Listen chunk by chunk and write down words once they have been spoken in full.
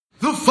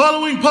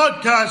following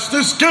podcast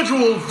is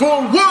scheduled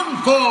for one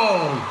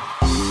fall.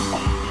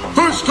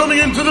 First coming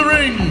into the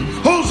ring,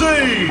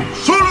 Jose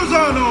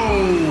Solorzano.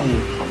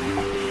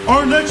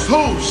 Our next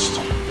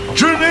host,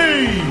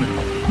 Jermaine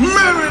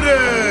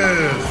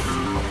Meredith.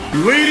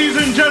 Ladies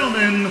and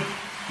gentlemen,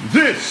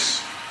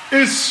 this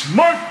is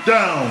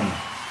SmarkDown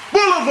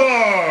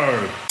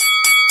Boulevard.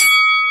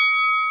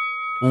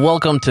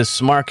 Welcome to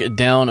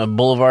SmarkDown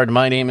Boulevard.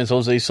 My name is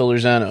Jose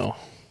Solorzano.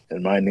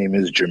 And my name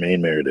is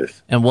Jermaine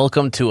Meredith. And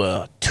welcome to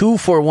a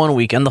 2-for-1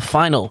 week, and the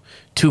final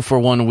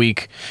 2-for-1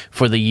 week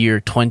for the year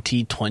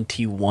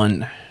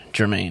 2021,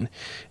 Jermaine.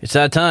 It's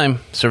that time.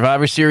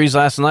 Survivor Series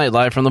last night,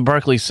 live from the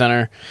Barclays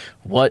Center.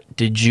 What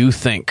did you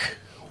think?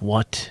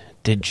 What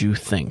did you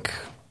think?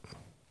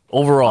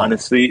 Overall.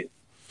 Honestly,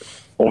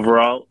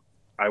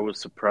 I was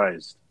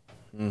surprised.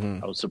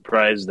 I was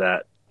surprised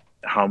at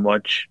how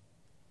much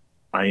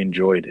I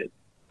enjoyed it.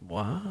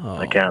 Wow.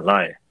 I can't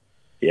lie.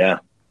 Yeah.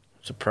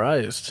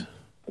 Surprised.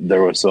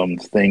 There were some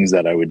things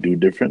that I would do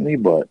differently,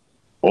 but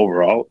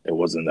overall, it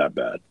wasn't that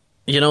bad.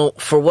 You know,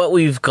 for what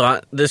we've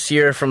got this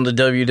year from the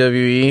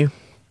WWE,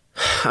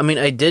 I mean,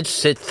 I did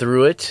sit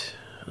through it,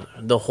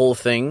 the whole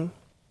thing,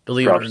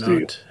 believe it or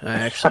not. I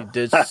actually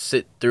did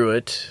sit through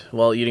it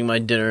while eating my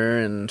dinner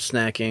and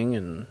snacking,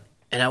 and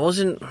I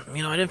wasn't,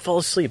 you know, I didn't fall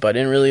asleep. I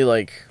didn't really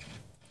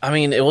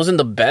it wasn't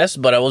the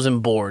best, but I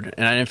wasn't bored,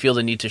 and I didn't feel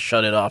the need to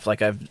shut it off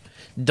like I've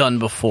done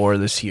before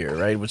this year,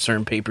 right, with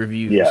certain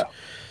pay-per-views. Yeah.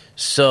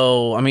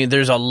 So, I mean,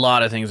 there's a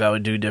lot of things I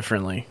would do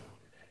differently.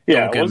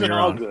 Yeah, it wasn't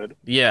all good.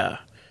 Yeah,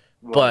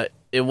 but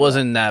it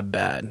wasn't that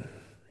bad,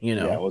 you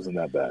know. Yeah, it wasn't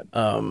that bad.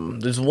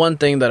 There's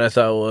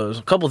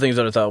a couple things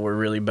that I thought were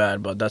really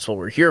bad, but that's what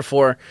we're here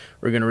for.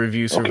 We're going to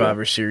review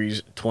Survivor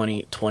Series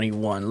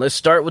 2021. Let's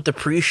start with the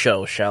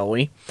pre-show, shall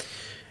we?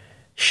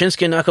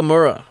 Shinsuke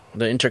Nakamura,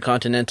 the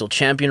Intercontinental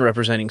Champion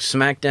representing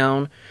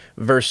SmackDown,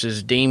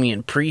 versus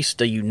Damian Priest,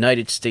 the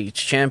United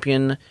States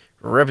Champion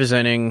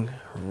representing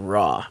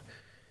Raw.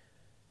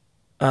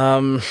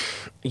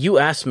 You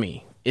asked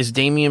me, is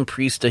Damian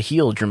Priest a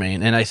heel,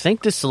 Jermaine? And I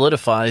think this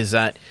solidifies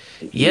that,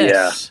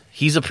 yes,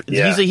 he's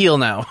a heel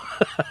now.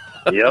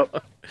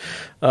 Yep.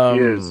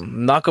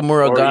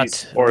 Nakamura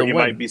or the he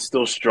win. might be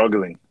still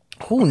struggling.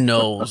 Who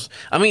knows?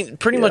 I mean,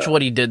 pretty much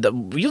what he did,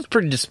 he was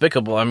pretty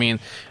despicable. I mean,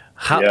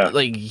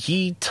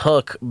 he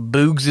took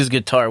Boogs'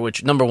 guitar,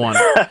 which, number one,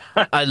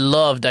 I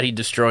love that he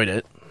destroyed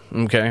it.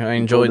 Okay, I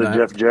enjoyed that.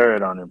 Jeff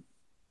Jarrett on him.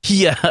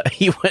 Yeah,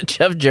 he went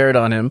Jeff Jarrett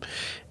on him,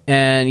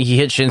 and he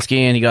hit Shinsuke,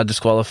 and he got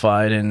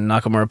disqualified, and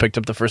Nakamura picked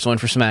up the first one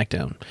for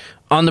SmackDown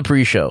on the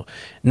pre-show.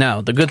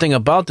 Now, the good thing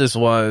about this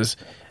was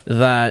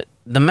that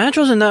the match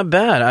wasn't that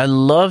bad. I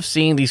love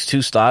seeing these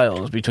two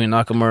styles between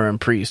Nakamura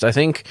and Priest. I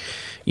think,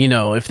 you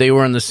know, if they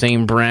were in the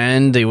same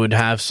brand, they would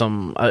have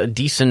some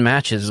decent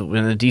matches and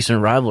a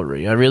decent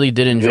rivalry. I really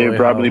did enjoy it. They would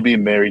probably be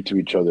married to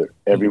each other.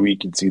 Every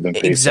week you'd see them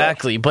face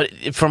Exactly. off. But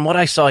from what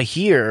I saw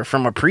here,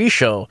 from a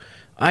pre-show,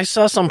 I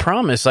saw some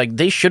promise. Like,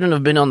 they shouldn't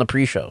have been on the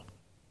pre-show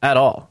at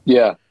all.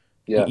 Yeah.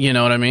 Yeah. You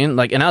know what I mean?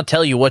 Like, and I'll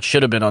tell you what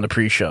should have been on the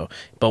pre-show,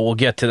 but we'll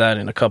get to that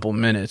in a couple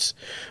minutes.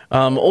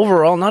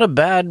 Overall, not a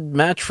bad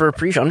match for a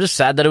pre-show. I'm just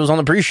sad that it was on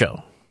the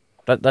pre-show.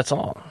 That's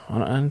all. I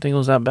didn't think it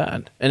was that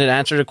bad, and it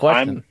answered a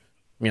question.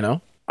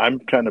 I'm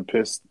kind of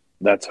pissed.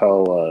 That's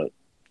how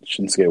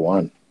Shinsuke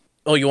won.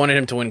 Oh, you wanted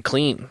him to win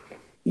clean?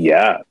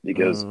 Yeah,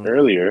 because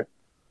earlier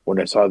when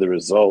I saw the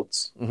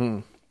results,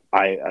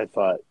 I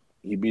thought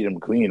he beat him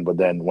clean, but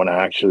then when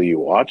I actually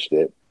watched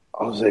it,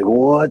 I was like,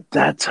 "What?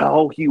 That's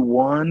how he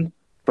won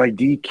by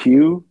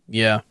DQ?"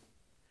 Yeah.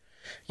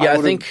 Yeah,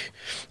 I think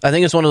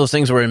it's one of those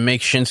things where it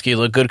makes Shinsuke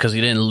look good because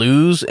he didn't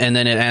lose, and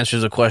then it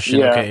answers a question.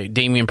 Yeah. Okay,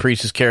 Damian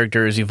Priest's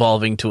character is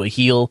evolving to a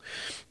heel,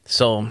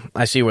 so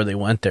I see where they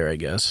went there, I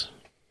guess.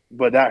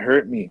 But that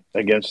hurt me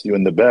against you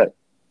in the bet.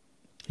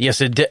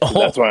 Yes, it did. Oh.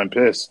 That's why I'm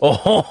pissed.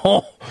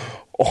 Oh,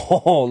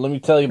 let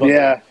me tell you about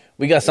that.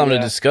 We got something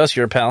to discuss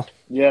here, pal.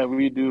 Yeah,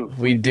 we do.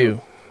 We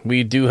do.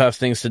 We do have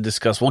things to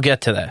discuss. We'll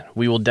get to that.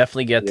 We will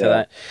definitely get to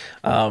that.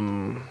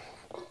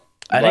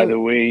 By the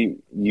way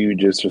you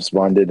just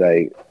responded,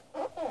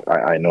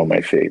 I know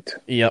my fate.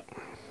 Yep.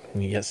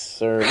 Yes,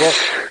 sir. Well,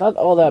 not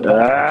all that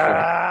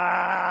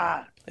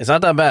bad. It's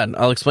not that bad.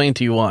 I'll explain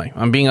to you why.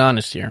 I'm being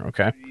honest here,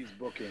 okay?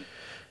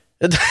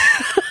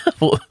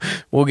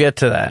 We'll get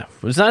to that.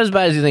 It's not as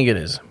bad as you think it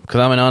is,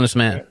 because I'm an honest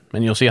man,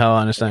 and you'll see how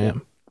honest I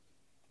am.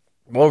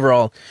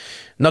 Overall,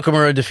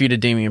 Nakamura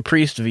defeated Damian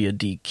Priest via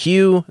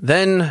DQ.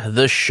 Then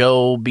the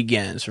show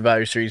began.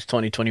 Survivor Series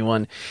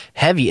 2021.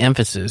 Heavy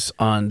emphasis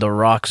on The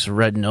Rock's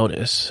Red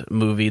Notice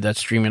movie that's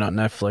streaming on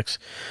Netflix.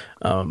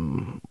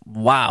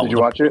 Wow. Did you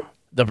watch it?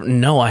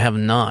 No, I have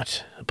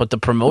not. But the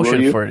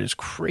promotion for it is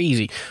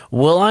crazy.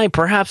 Will I?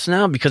 Perhaps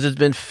now, because it's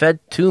been fed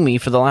to me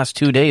for the last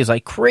 2 days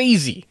like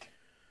crazy.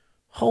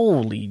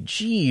 Holy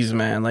jeez,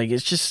 man. Like,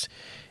 it's just...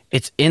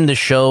 It's in the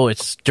show,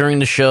 it's during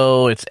the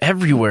show, it's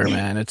everywhere,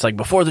 man. It's like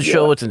before the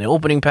show, it's in the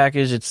opening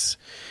package, it's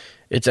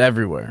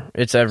everywhere.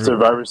 It's everywhere.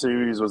 Survivor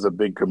Series was a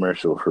big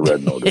commercial for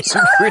Red Notice.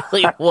 It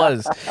really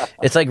was.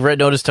 It's like Red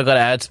Notice took out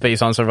ad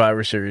space on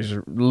Survivor Series.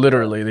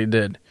 Literally, they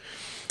did.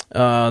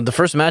 The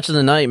first match of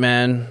the night,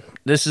 man.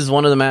 This is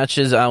one of the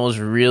matches I was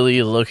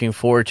really looking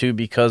forward to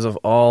because of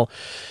all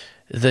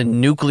the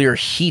nuclear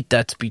heat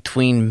that's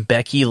between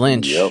Becky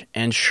Lynch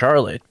and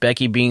Charlotte.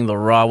 Becky being the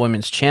Raw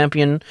Women's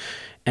Champion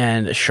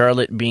and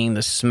Charlotte being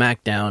the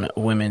SmackDown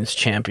Women's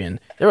Champion.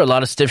 There were a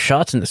lot of stiff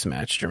shots in this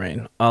match,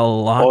 Jermaine. A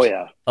lot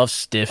of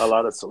stiff. A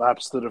lot of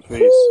slaps to the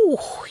face. Ooh,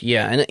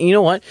 yeah, and you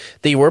know what?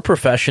 They were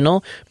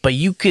professional, but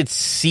you could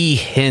see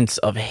hints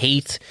of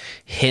hate,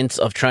 hints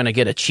of trying to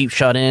get a cheap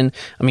shot in.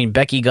 I mean,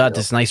 Becky got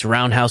this nice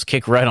roundhouse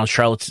kick right on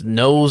Charlotte's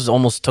nose,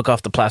 almost took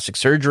off the plastic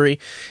surgery.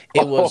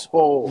 It was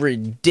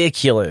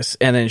ridiculous.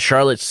 And then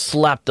Charlotte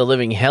slapped the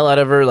living hell out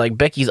of her. Like,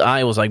 Becky's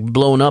eye was, like,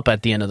 blown up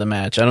at the end of the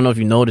match. I don't know if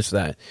you noticed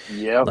that.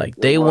 Yeah. Like,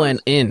 they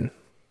went in.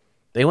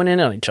 They went in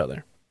on each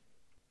other.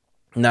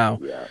 Now,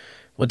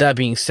 with that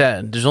being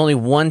said, there's only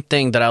one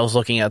thing that I was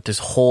looking at this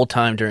whole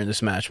time during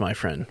this match, my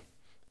friend.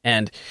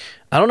 And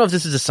I don't know if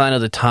this is a sign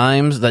of the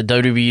times that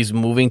WWE is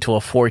moving to a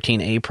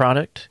 14A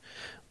product,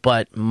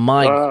 but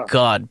my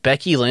God,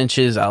 Becky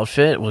Lynch's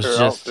outfit was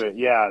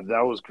yeah,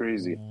 that was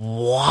crazy.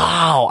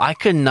 Wow. I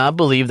could not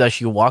believe that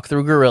she walked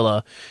through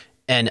Gorilla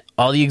and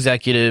all the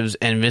executives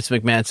and Vince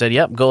McMahon said,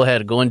 yep, go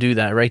ahead, go and do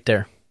that right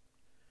there.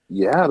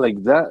 Yeah,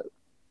 like that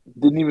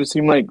didn't even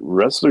seem like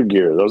wrestler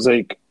gear. That was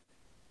like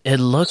it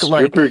looked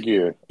stripper like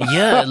gear.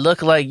 Yeah, it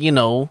looked like,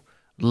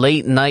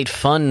 late night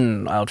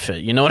fun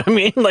outfit. You know what I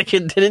mean? Like,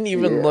 it didn't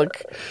even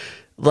look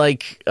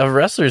like a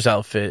wrestler's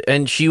outfit.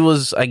 And she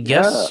was, I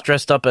guess,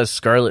 dressed up as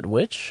Scarlet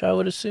Witch, I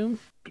would assume.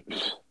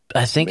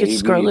 I think it's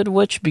Scarlet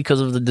Witch because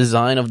of the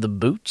design of the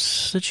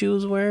boots that she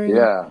was wearing.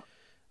 Yeah.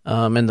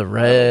 And the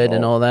red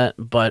and all that.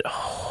 But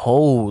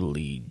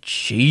holy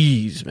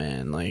jeez,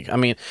 man. Like, I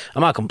mean,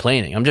 I'm not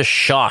complaining. I'm just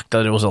shocked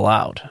that it was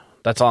allowed.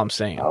 That's all I'm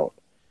saying.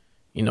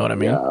 You know what I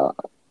mean? Yeah.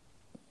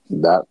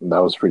 That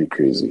was pretty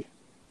crazy.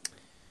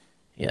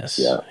 Yes.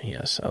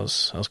 I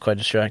was quite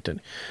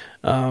distracted.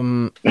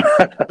 The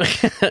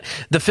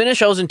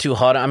finish I wasn't too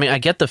hot. I mean, I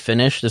get the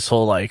finish. This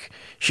whole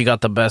she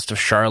got the best of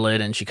Charlotte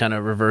and she kind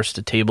of reversed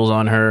the tables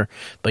on her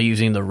by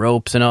using the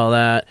ropes and all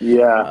that.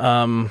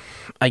 Yeah.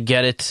 I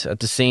get it. At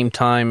the same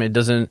time, it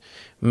doesn't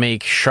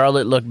make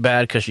Charlotte look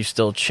bad because she's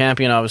still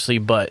champion, obviously,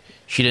 but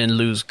she didn't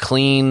lose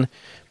clean.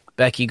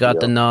 Becky got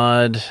the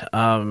nod.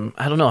 I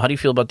don't know. How do you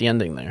feel about the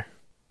ending there?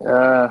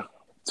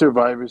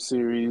 Survivor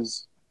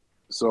Series,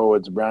 so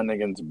it's brand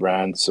against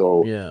brand,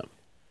 so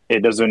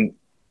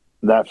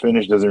that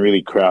finish doesn't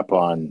really crap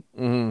on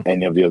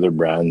any of the other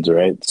brands,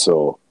 right?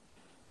 So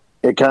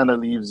it kind of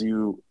leaves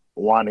you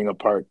wanting a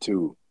part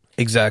two.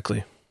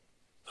 Exactly.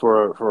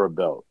 For a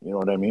belt, you know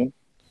what I mean?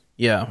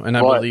 Yeah, and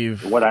I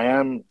believe what I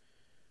am.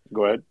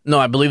 Go ahead. No,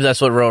 I believe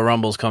that's what Royal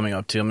Rumble's coming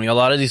up to. I mean, a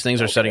lot of these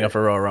things are setting up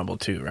for Royal Rumble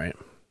too, right?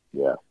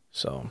 Yeah.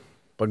 So,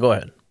 but go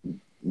ahead.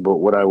 But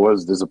what I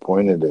was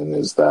disappointed in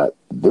is that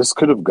this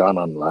could have gone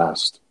on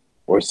last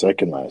or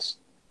second last.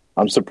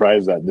 I'm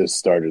surprised that this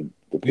started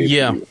the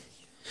pay-per-view.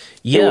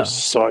 Yeah. It was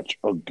such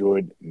a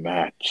good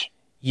match.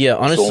 Yeah,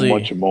 honestly. So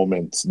much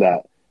moments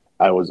that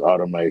I was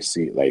out of my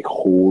seat, like,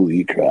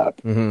 holy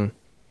crap. Mm-hmm.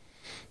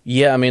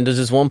 Yeah, I mean, there's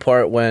this one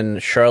part when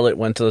Charlotte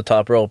went to the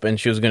top rope and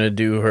she was going to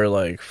do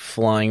her,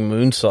 flying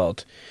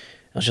moonsault.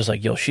 I was just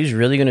like, yo, she's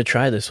really going to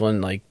try this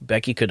one. Like,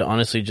 Becky could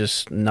honestly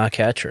just not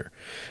catch her.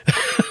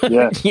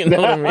 Yeah. You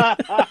know what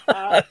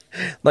I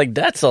mean?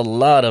 That's a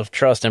lot of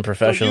trust and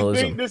professionalism.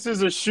 So you think this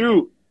is a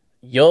shoot?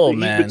 Yo,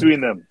 man.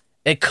 Between them.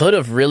 It could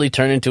have really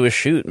turned into a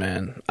shoot,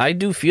 man. I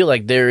do feel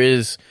like there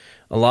is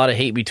a lot of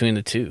hate between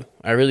the two.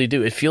 I really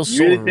do. It feels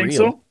so real. Think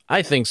so?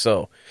 I think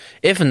so.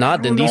 If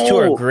not, then these two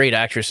are great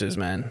actresses,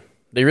 man.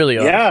 They really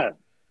are. Yeah.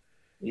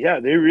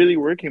 Yeah, they're really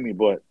working me,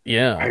 but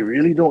I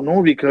really don't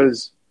know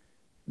because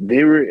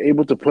they were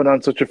able to put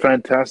on such a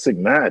fantastic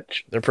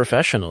match. They're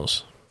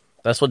professionals.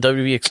 That's what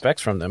WWE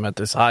expects from them at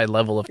this high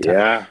level of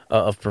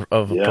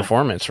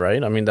performance,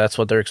 right? I mean, that's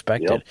what they're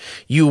expected. Yep.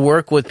 You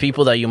work with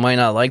people that you might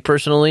not like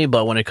personally,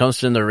 but when it comes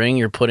to in the ring,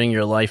 you're putting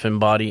your life and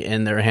body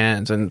in their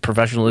hands, and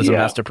professionalism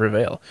has to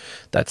prevail.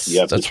 That's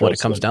what it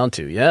comes down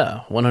to.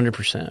 Yeah,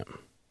 100%.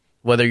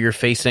 Whether you're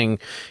facing,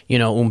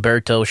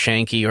 Umberto,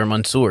 Shanky, or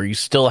Mansoor, you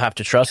still have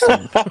to trust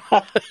them.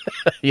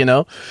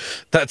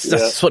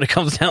 That's what it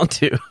comes down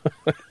to.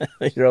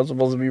 You're all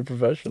supposed to be a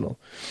professional.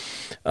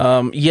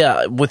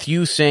 With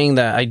you saying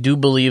that, I do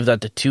believe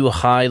that the two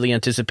highly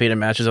anticipated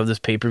matches of this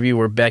pay-per-view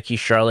were Becky,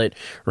 Charlotte,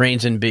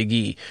 Reigns, and Big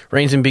E.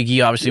 Reigns and Big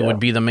E obviously would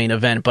be the main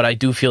event, but I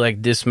do feel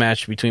like this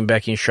match between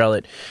Becky and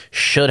Charlotte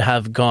should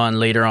have gone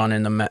later on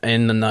in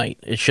the night.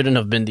 It shouldn't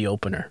have been the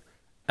opener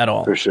at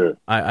all. For sure.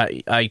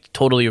 I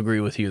totally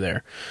agree with you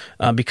there.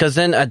 Because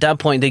then at that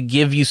point, they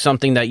give you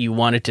something that you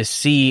wanted to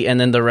see, and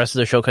then the rest of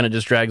the show kind of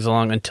just drags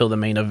along until the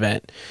main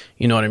event.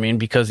 You know what I mean?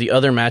 Because the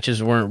other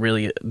matches weren't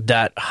really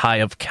that high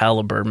of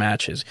caliber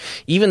matches.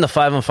 Even the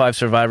 5-on-5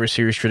 Survivor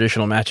Series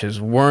traditional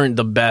matches weren't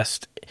the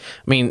best. I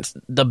mean,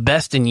 the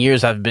best in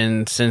years have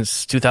been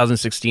since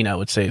 2016, I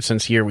would say,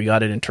 since here we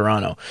got it in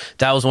Toronto.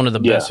 That was one of the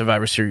best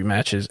Survivor Series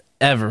matches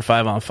ever,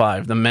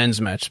 5-on-5, the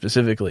men's match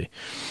specifically.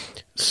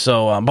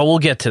 So, but we'll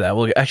get to that.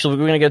 We're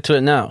going to get to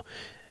it now.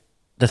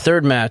 The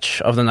third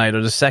match of the night,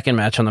 or the second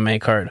match on the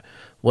main card,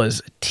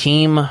 was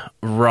Team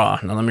Raw.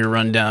 Now let me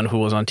run down who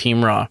was on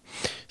Team Raw.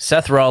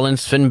 Seth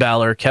Rollins, Finn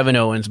Balor, Kevin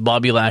Owens,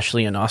 Bobby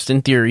Lashley, and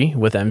Austin Theory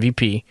with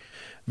MVP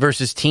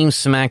versus Team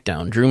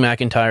SmackDown, Drew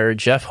McIntyre,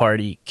 Jeff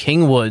Hardy,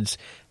 King Woods,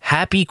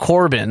 Happy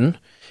Corbin,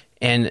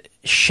 and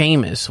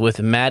Sheamus with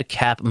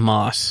Madcap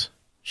Moss.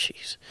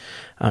 Jeez.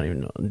 I don't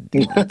even know.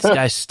 This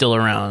guy's still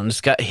around.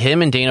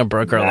 Him and Dana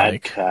Brooke are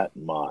Madcap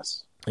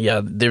Moss. Yeah,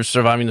 they're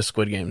surviving the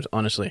Squid Games,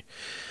 honestly.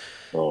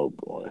 Oh,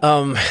 boy.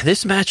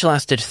 This match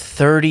lasted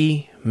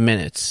 30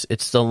 minutes.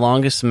 It's the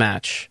longest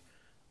match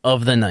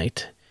of the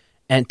night.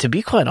 And to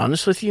be quite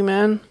honest with you,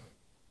 man,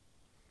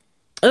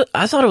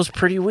 I thought it was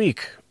pretty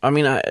weak. I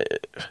mean, I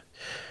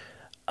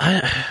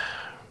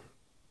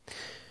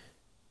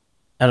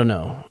don't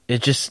know.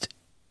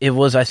 It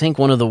was, I think,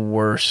 one of the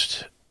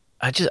worst.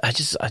 I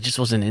just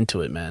wasn't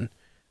into it, man.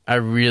 I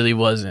really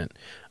wasn't.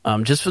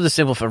 Just for the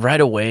simple fact, right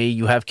away,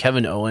 you have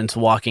Kevin Owens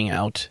walking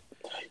out.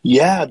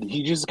 Yeah,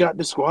 he just got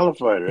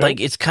disqualified, right? Like,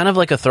 it's kind of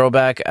like a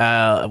throwback,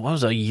 what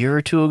was it, a year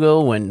or two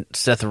ago when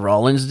Seth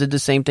Rollins did the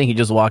same thing? He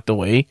just walked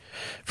away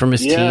from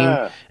his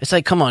team. It's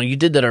like, come on, you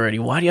did that already.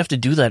 Why do you have to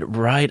do that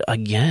right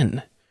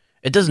again?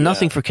 It does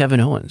nothing for Kevin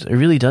Owens. It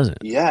really doesn't.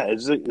 Yeah,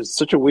 it's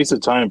such a waste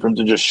of time for him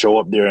to just show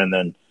up there and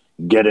then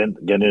get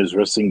his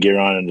wrestling gear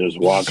on and just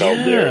walk out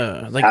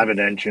there, have an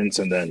entrance,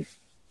 and then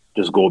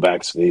just go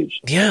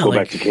backstage. Yeah, go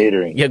back to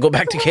catering. Yeah, go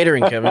back to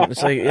catering, Kevin.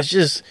 It's like,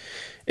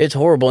 it's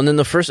horrible. And then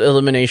the first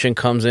elimination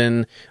comes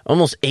in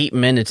almost 8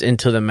 minutes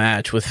into the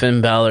match with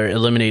Finn Balor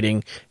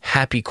eliminating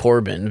Happy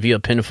Corbin via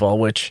pinfall,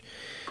 which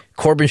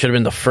Corbin should have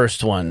been the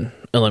first one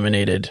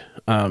eliminated.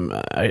 I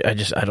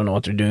don't know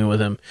what they're doing with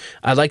him.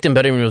 I liked him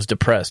better when he was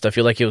depressed. I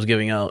feel like he was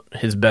giving out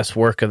his best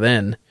work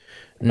then.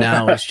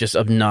 Now it's just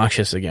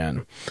obnoxious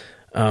again.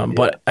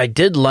 But I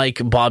did like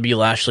Bobby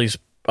Lashley's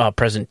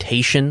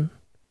presentation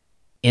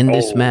in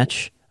this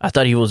match. I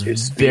thought he was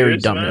very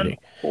dominating. Man.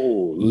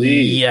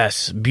 Holy.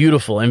 Yes,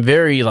 beautiful. And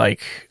very,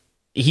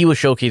 he was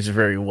showcased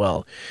very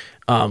well.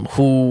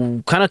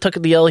 Who kind of took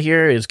the L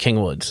here is King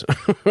Woods.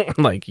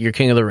 Your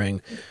king of the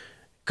ring.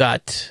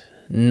 Got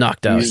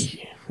knocked out,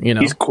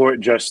 He's court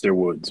jester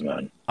Woods,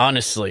 man.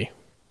 Honestly.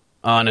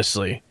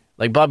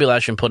 Like, Bobby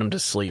Lashley put him to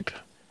sleep.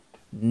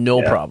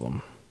 No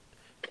problem.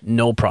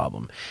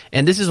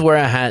 And this is where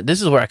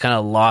I kind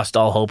of lost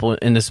all hope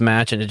in this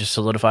match, and it just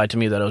solidified to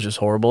me that it was just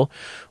horrible.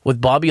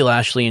 With Bobby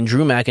Lashley and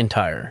Drew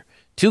McIntyre,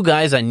 two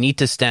guys I need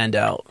to stand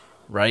out,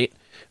 right?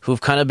 Who've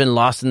kind of been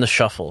lost in the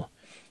shuffle.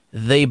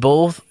 They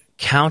both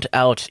count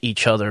out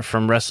each other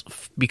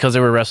because they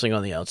were wrestling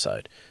on the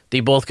outside.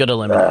 They both got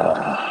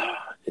eliminated.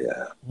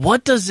 Yeah.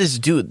 What does this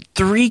do?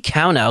 3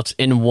 countouts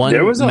in one match.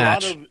 There was a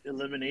lot of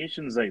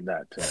eliminations like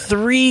that.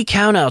 3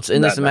 countouts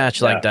in this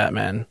match like that,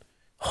 man.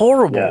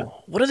 Horrible. Yeah.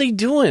 What are they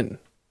doing?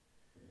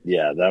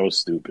 Yeah, that was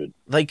stupid.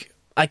 Like,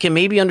 I can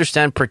maybe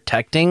understand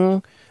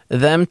protecting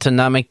them to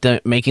not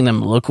making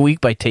them look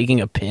weak by taking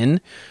a pin,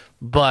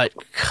 but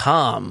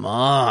come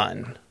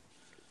on.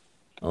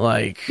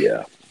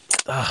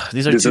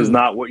 This is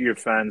not what your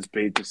fans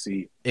paid to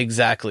see.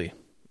 Exactly.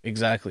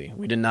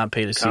 We did not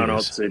pay to see this. Count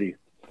Out City.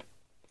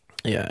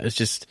 Yeah, it's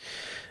just,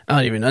 I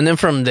don't even. And then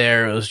from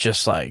there, it was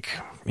just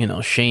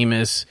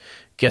Sheamus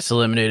gets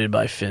eliminated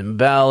by Finn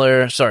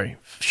Balor. Sorry,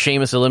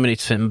 Sheamus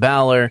eliminates Finn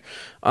Balor.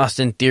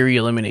 Austin Theory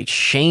eliminates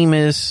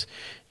Sheamus.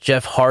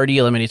 Jeff Hardy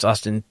eliminates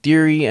Austin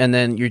Theory. And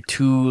then your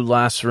 2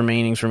 last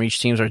remainings from each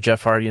team are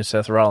Jeff Hardy and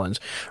Seth Rollins.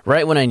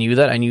 Right when I knew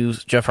that, I knew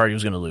Jeff Hardy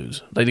was going to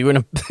lose. They were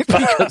going to,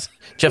 because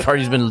Jeff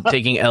Hardy's been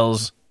taking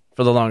L's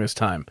for the longest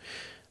time.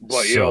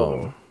 But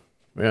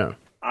yeah.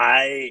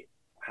 I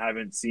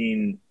haven't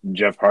seen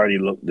Jeff Hardy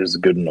look this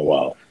good in a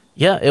while.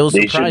 Yeah, it was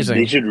surprising.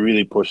 They should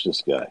really push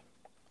this guy.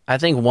 I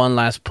think one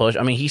last push.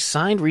 I mean, he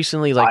signed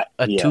recently a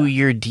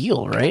 2-year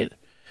deal, right?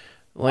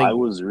 I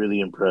was really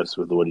impressed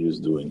with what he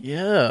was doing.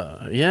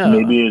 Yeah.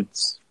 Maybe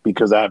it's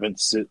because I haven't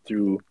sit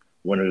through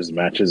one of his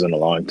matches in a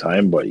long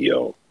time, but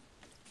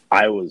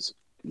I was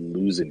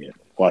losing it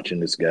watching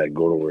this guy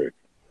go to work.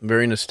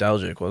 Very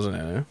nostalgic, wasn't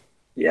it? Eh?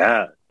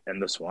 Yeah,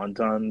 and the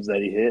swantons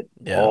that he hit.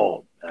 Yeah.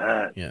 Oh,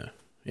 man.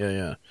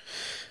 Yeah.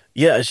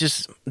 Yeah, it's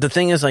just, the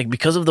thing is,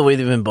 because of the way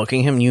they've been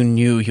booking him, you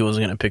knew he was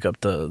going to pick up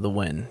the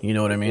win. You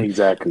know what I mean?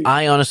 Exactly.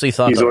 I honestly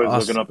thought he's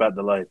always looking up at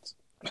the lights.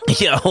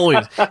 Yeah,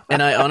 always.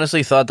 And I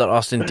honestly thought that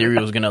Austin Theory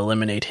was going to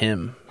eliminate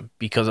him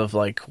because of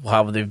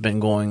how they've been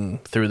going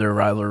through their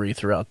rivalry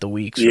throughout the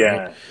weeks. Yeah,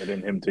 right? And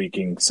then him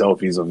taking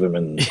selfies of him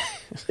and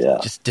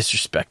just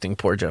disrespecting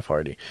poor Jeff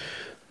Hardy.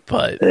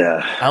 But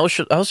I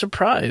was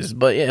surprised.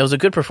 But yeah, it was a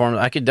good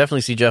performance. I could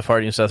definitely see Jeff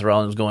Hardy and Seth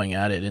Rollins going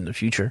at it in the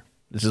future.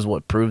 This is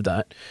what proved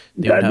that.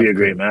 That'd be a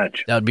great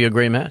match. That would be a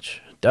great match.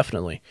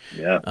 Definitely.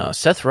 Yeah.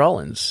 Seth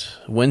Rollins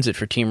wins it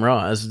for Team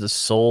Raw as the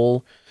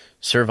sole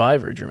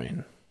survivor,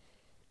 Jermaine.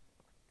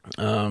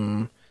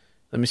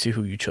 Let me see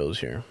who you chose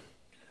here.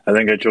 I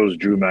think I chose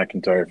Drew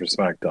McIntyre for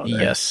SmackDown.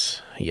 Right?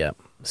 Yes. Yep.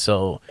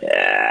 So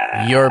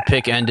your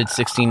pick ended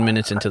 16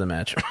 minutes into the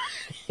match.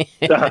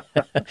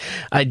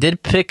 I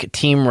did pick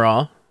Team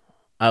Raw.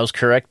 I was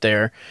correct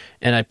there,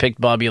 and I picked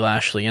Bobby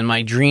Lashley. And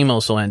my dream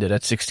also ended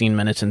at 16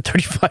 minutes and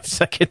 35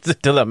 seconds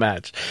into the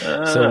match.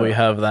 So we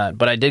have that.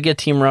 But I did get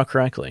Team Raw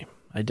correctly.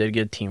 I did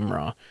get Team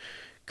Raw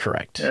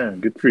correct. Yeah,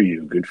 good for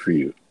you. Good for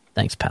you.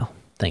 Thanks, pal.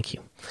 Thank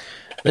you.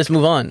 Let's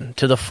move on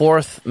to the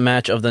fourth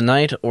match of the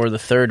night, or the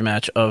third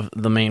match of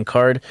the main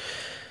card.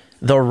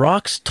 The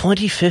Rock's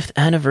 25th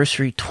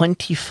anniversary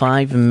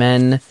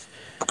 25-men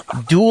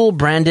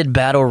dual-branded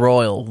battle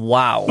royal.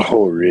 Wow.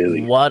 Oh,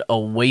 really? What a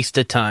waste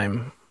of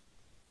time.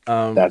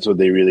 That's what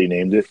they really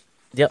named it?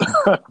 Yep.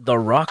 The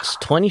Rock's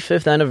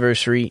 25th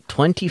anniversary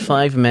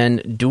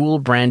 25-men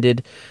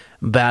dual-branded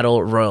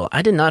battle royal.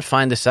 I did not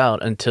find this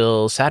out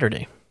until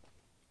Saturday.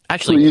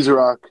 Actually, please,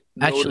 Rock,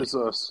 notice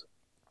us.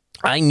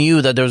 I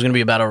knew that there was going to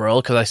be a battle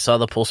royal because I saw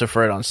the poster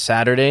for it on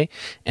Saturday,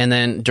 and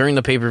then during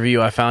the pay-per-view,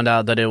 I found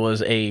out that it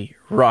was a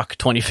Rock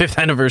 25th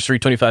anniversary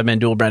 25-man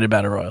dual-branded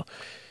battle royal.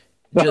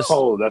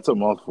 Oh, that's a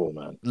mouthful,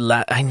 man.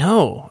 I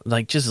know,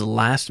 like just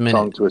last minute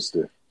tongue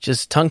twister.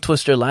 Just tongue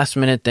twister, last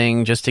minute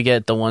thing, just to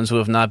get the ones who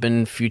have not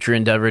been future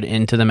endeavored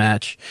into the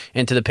match,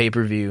 into the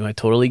pay-per-view. I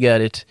totally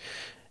get it,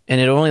 and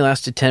it only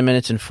lasted 10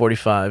 minutes and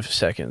 45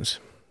 seconds.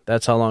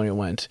 That's how long it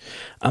went.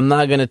 I'm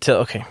not gonna tell.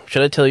 Okay,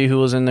 should I tell you who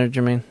was in there,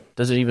 Jermaine?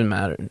 Does it even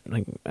matter?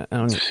 Like,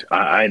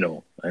 I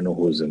know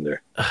who's in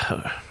there.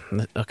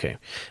 Okay,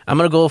 I'm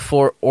gonna go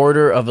for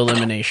order of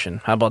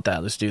elimination. How about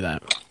that? Let's do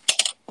that.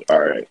 All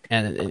right,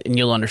 and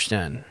you'll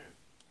understand.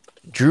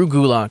 Drew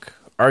Gulak,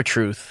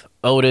 R-Truth,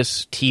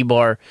 Otis,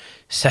 T-Bar,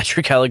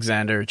 Cedric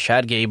Alexander,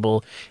 Chad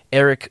Gable,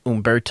 Eric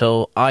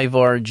Umberto,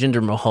 Ivar,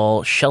 Jinder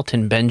Mahal,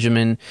 Shelton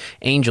Benjamin,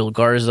 Angel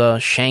Garza,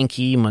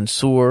 Shanky,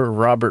 Mansoor,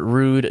 Robert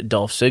Roode,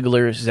 Dolph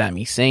Ziggler,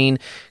 Sami Zayn,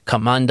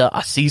 Commander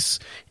Aziz,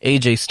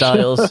 AJ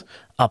Styles,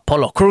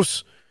 Apollo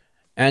Crews,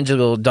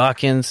 Angelo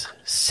Dawkins,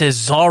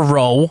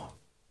 Cesaro.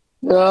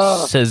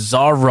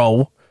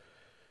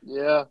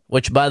 Yeah.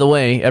 Which, by the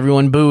way,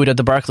 everyone booed at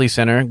the Barclays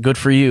Center. Good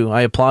for you.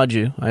 I applaud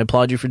you. I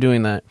applaud you for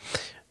doing that.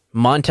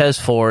 Montez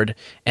Ford,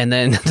 and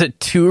then the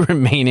two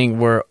remaining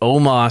were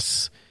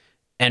Omos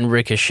and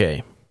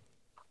Ricochet.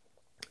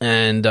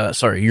 And,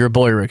 sorry, your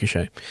boy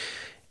Ricochet.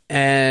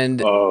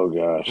 And oh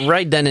gosh,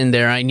 right then and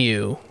there, I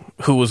knew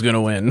who was going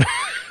to win.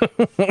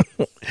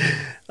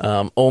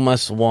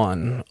 Omos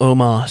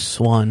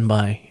won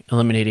by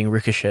eliminating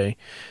Ricochet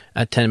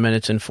at 10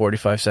 minutes and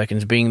 45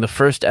 seconds, being the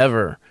first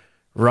ever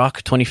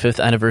Rock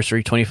 25th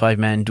anniversary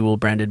 25-man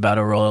dual-branded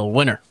battle royal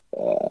winner.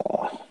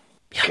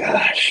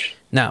 Gosh.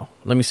 Now,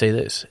 let me say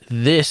this.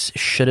 This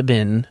should have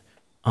been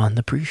on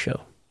the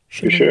pre-show.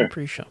 Should have been on the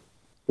pre-show.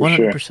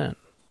 100%.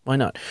 Why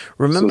not?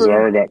 Remember,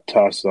 Cesaro got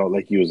tossed out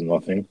like he was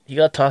nothing. He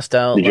got tossed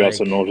out. Did you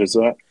also notice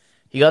that?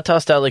 He got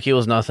tossed out like he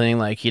was nothing.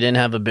 Like, he didn't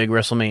have a big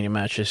WrestleMania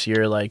match this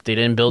year. Like, they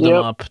didn't build him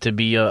up to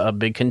be a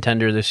big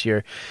contender this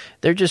year.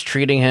 They're just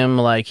treating him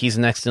like he's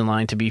next in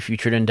line to be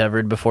featured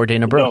endeavored before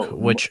Dana Brooke,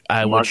 which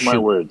I will shoot. Mark my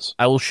words.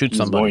 I will shoot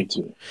somebody. He's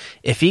going to.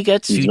 If he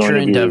gets featured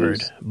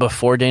endeavored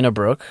before Dana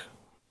Brooke,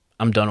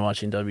 I'm done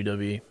watching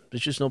WWE.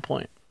 There's just no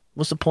point.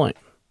 What's the point?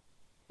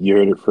 You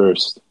heard it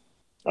first.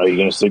 Are you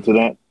going to stick to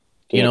that?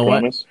 You know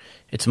what?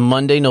 It's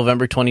Monday,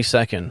 November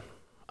 22nd.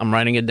 I'm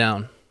writing it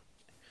down.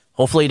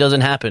 Hopefully it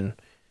doesn't happen,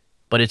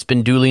 but it's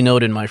been duly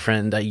noted, my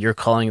friend, that you're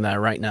calling that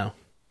right now.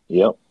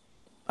 Yep.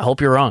 I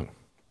hope you're wrong.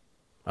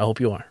 I hope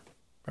you are.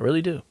 I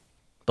really do.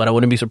 But I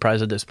wouldn't be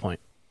surprised at this point.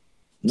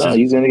 No,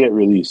 he's going to get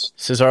released.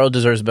 Cesaro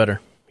deserves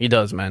better. He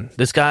does, man.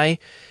 This guy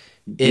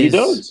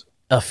is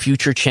a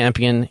future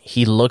champion.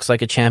 He looks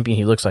like a champion.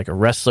 He looks like a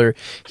wrestler.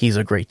 He's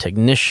a great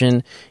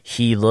technician.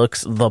 He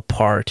looks the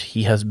part.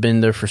 He has been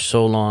there for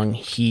so long.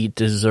 He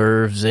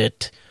deserves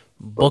it.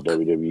 Book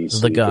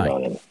the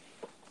guy.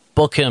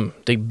 Book him.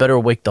 They better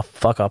wake the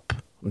fuck up.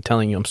 I'm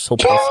telling you, I'm so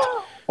pissed.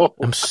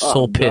 I'm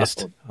so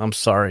pissed. I'm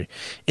sorry.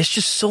 It's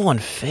just so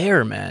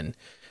unfair, man.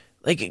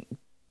 Like,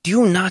 do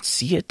you not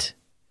see it?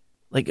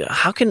 Like,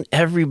 how can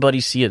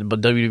everybody see it,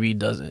 but WWE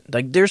doesn't?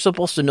 Like, they're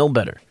supposed to know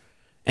better.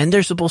 And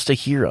they're supposed to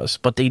hear us,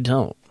 but they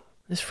don't.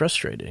 It's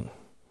frustrating.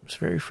 It's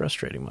very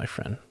frustrating, my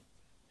friend.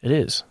 It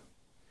is.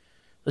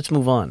 Let's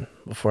move on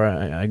before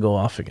I go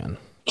off again.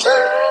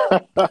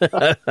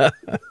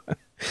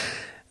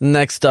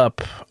 Next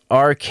up,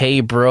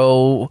 RK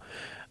Bro,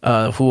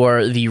 who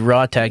are the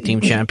Raw Tag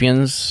Team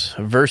Champions,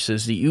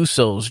 versus the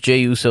Usos, Jey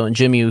Uso and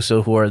Jimmy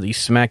Uso, who are the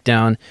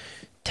SmackDown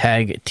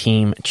Tag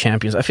Team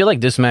Champions. I feel like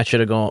this match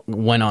should have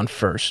went on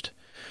first.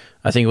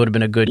 I think it would have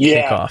been a good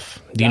kickoff.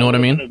 Do you know what I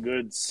mean? A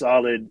good,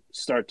 solid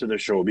start to the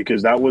show,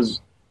 because that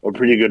was a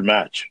pretty good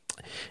match.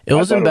 It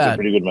wasn't bad. It was a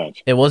pretty good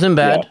match. It wasn't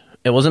bad. Yeah.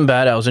 It wasn't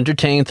bad. I was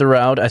entertained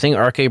throughout. I think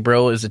RK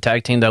Bro is the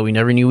tag team that we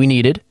never knew we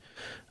needed.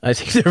 I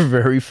think they're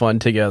very fun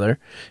together.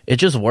 It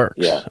just works.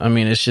 Yeah. I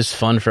mean, it's just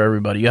fun for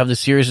everybody. You have the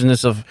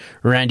seriousness of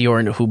Randy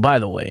Orton, who, by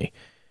the way,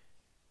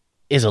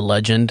 is a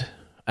legend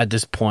at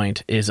this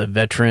point, is a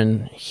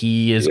veteran.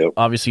 He is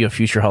obviously a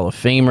future Hall of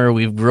Famer.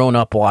 We've grown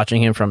up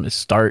watching him from his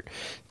start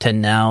to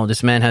now.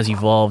 This man has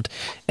evolved.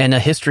 And a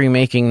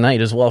history-making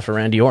night as well for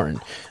Randy Orton.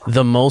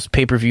 The most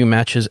pay-per-view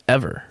matches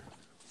ever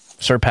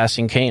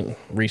surpassing Kane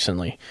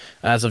recently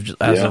as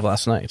of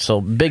last night.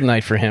 So big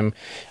night for him.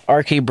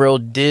 RK Bro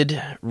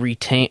did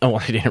retain. Oh,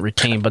 they didn't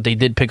retain, but they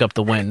did pick up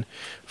the win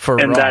for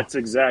Raw. And that's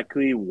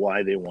exactly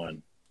why they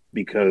won,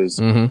 because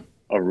of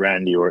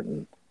Randy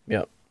Orton.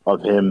 Yep.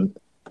 Of him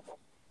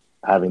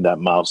having that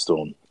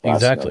milestone.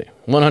 Exactly.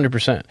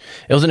 100%.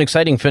 It was an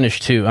exciting finish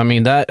too.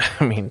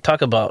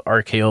 Talk about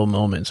RKO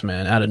moments,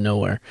 man, out of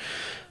nowhere.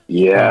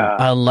 Yeah.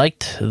 I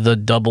liked the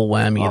double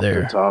whammy off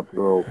there. The top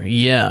rope.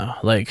 Yeah.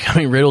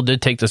 Riddle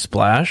did take the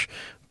splash,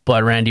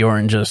 but Randy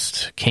Orton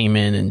just came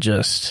in and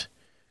just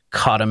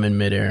caught him in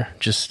midair.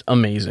 Just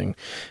amazing.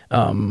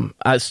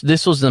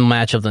 This was the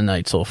match of the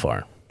night so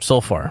far.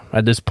 So far.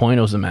 At this point,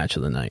 it was the match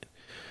of the night.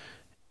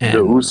 And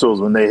the Usos,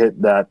 when they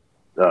hit that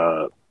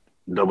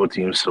double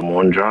team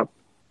Samoan drop,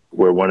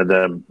 where one of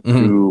them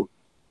threw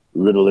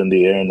Riddle in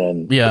the air and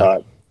then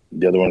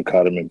the other one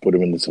caught him and put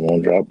him in the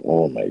Samoan drop.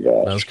 Oh my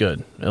gosh.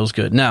 That was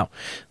good. Now,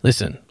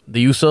 listen,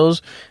 the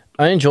Usos,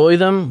 I enjoy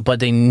them,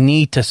 but they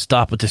need to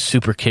stop with the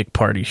super kick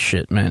party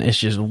shit, man. It's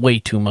just way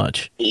too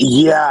much.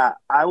 Yeah,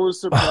 I was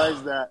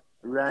surprised that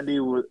Randy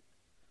would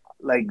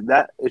like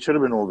that. It should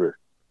have been over.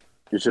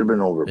 It should have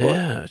been over.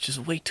 Yeah, it's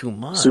just way too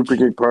much. Super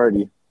kick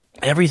party.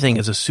 Everything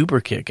is a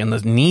super kick, and the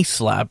knee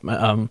slap.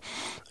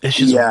 It's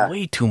just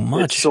way too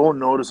much. It's so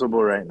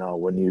noticeable right now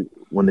when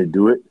they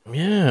do it.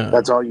 Yeah,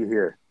 that's all you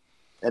hear,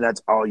 and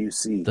that's all you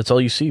see. That's all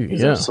you see.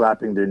 Them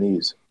slapping their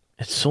knees.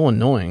 It's so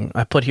annoying.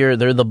 I put here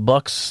they're the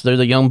Bucks. They're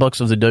the young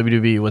Bucks of the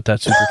WWE with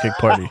that super kick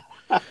party.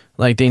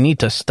 They need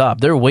to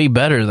stop. They're way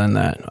better than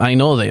that. I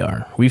know they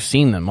are. We've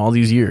seen them all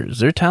these years.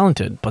 They're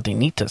talented, but they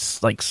need to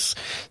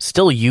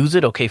still use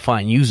it. Okay,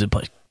 fine, use it,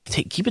 but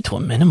keep it to a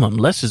minimum.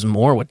 Less is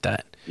more with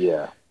that.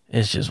 Yeah.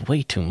 It's just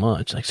way too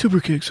much. Super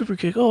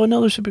kick. Oh,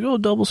 another super kick. Oh,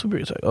 double super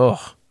kick.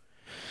 It's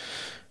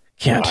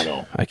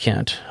can't. I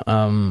can't.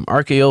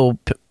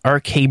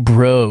 RK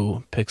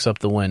Bro picks up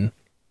the win.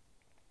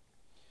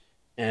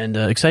 And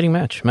exciting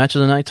match. Match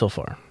of the night so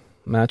far.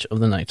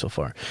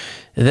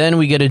 Then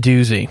we get a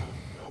doozy.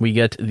 We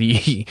get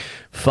the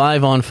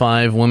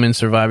 5-on-5 Women's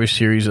Survivor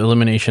Series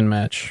elimination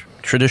match.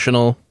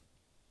 Traditional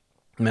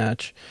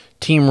match.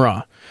 Team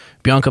Raw.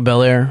 Bianca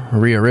Belair,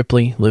 Rhea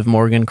Ripley, Liv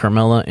Morgan,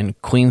 Carmella, and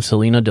Queen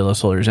Selena de la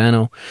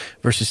Solorzano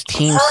versus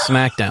Team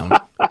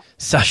SmackDown.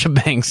 Sasha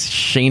Banks,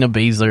 Shayna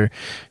Baszler,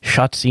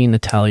 Shotzi,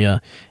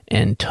 Natalya,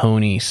 and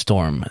Toni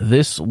Storm.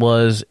 This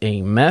was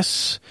a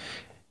mess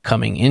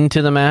coming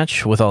into the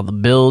match with all the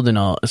build and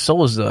all. So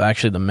was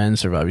actually the men's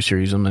Survivor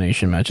Series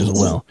elimination match as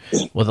well,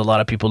 with a lot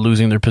of people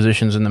losing their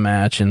positions in the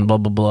match and blah,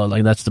 blah,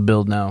 blah. That's the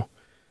build now.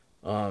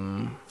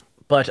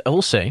 But I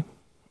will say,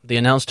 they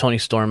announced Toni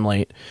Storm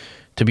late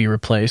to be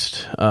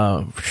replaced.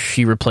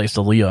 She replaced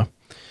Aaliyah.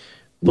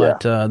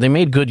 But they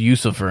made good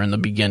use of her in the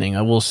beginning,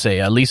 I will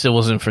say. At least it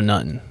wasn't for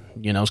nothing.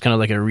 It's kind of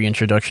like a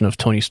reintroduction of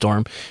Toni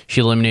Storm.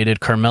 She eliminated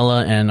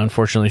Carmella, and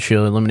unfortunately she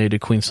eliminated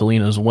Queen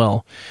Selena as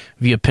well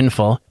via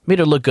pinfall. Made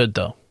her look good,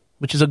 though,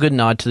 which is a good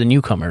nod to the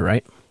newcomer,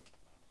 right?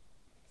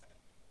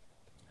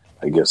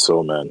 I guess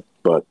so, man.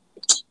 But,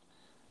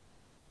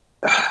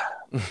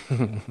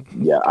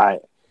 yeah,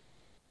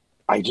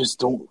 I just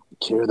don't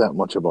care that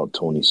much about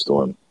Toni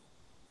Storm.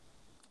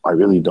 I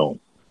really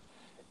don't.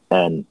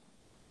 And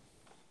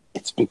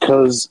it's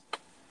because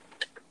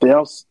they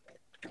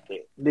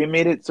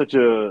made it such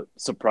a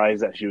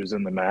surprise that she was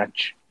in the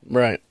match.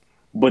 Right.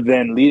 But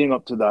then leading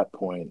up to that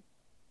point,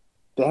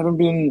 they haven't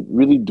been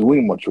really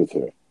doing much with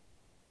her.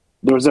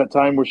 There was that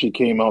time where she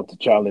came out to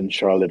challenge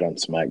Charlotte on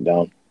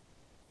SmackDown.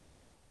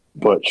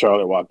 But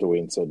Charlotte walked away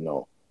and said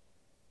no.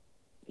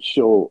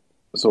 So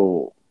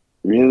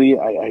really,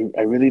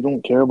 I really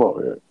don't care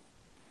about her.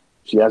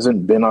 She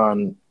hasn't been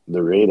on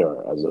the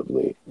radar as of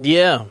late.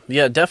 Yeah,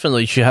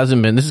 definitely. She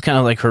hasn't been. This is kind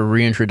of like her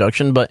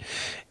reintroduction, but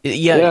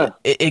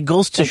it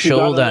goes to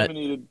show that.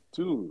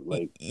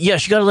 Too,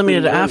 she got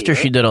eliminated after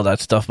she did all that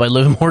stuff by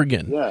Liv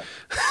Morgan.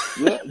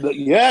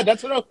 Yeah.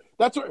 That's what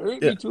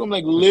hurt me too. I'm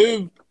like,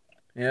 Liv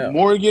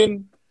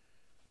Morgan.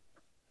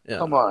 Yeah.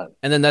 Come on.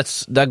 And then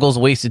that goes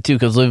wasted too,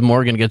 because Liv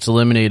Morgan gets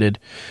eliminated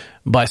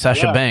by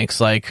Sasha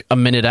Banks like a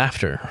minute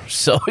after.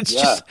 So it's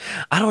just,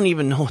 I don't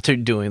even know what they're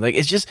doing.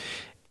 It's just,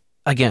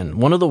 again,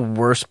 one of the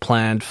worst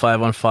planned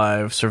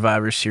 5-on-5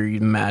 Survivor Series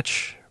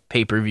match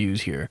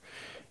pay-per-views here.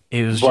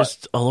 It was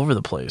just all over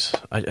the place.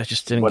 I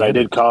just didn't. But I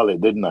did call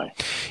it, didn't I?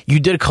 You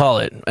did call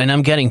it, and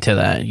I'm getting to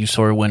that. You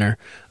sore winner.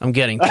 I'm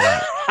getting to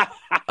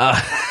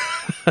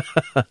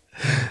that.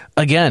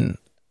 Again,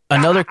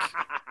 another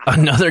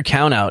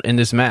count out in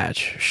this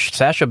match.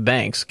 Sasha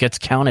Banks gets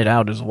counted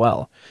out as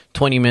well.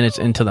 20 minutes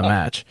into the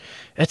match.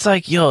 It's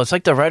like, it's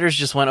like the writers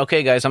just went,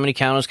 okay, guys, how many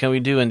countouts can we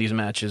do in these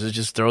matches? It's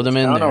just throw them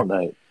in there.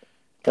 Night.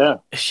 Yeah.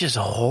 It's just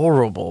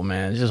horrible,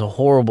 man. It's just a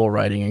horrible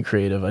writing and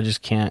creative. I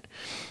just can't.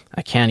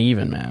 I can't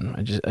even, man.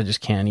 I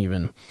just can't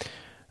even.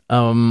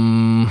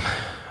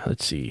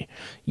 Let's see.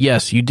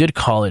 Yes, you did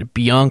call it.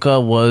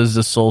 Bianca was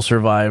the sole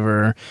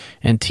survivor,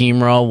 and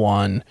Team Raw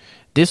won.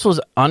 This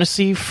was,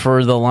 honestly,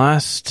 for the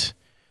last,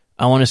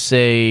 I want to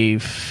say,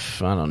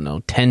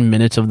 10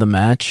 minutes of the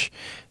match,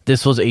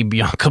 this was a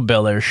Bianca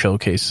Belair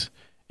showcase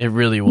It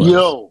really was.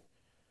 Yo,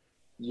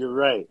 you're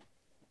right.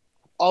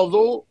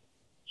 Although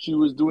she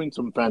was doing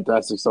some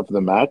fantastic stuff in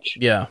the match,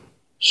 Yeah.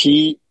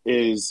 she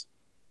is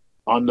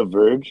on the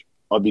verge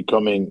of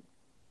becoming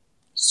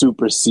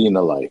Super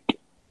Cena-like.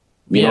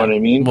 You know what I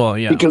mean? Well,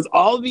 yeah. Because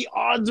all the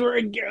odds were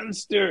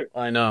against her,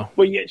 I know.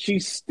 but yet she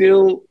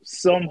still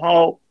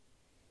somehow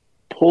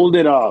pulled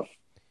it off.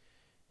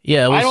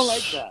 Yeah, I don't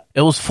like that.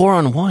 It was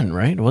 4-on-1,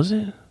 right? Was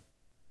it? It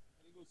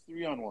was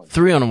 3-on-1.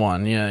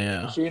 3-on-1,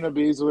 yeah. Shayna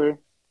Baszler,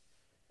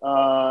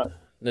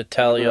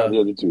 Natalia.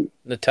 the other two.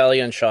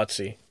 Natalia and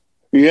Shotzi.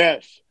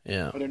 Yes.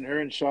 Yeah. But then her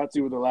and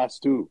Shotzi were the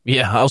last two.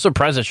 Yeah, I was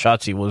surprised that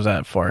Shotzi was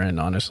that far in,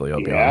 honestly.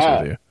 I'll be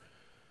honest with you.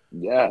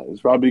 Yeah,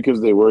 it's probably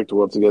because they worked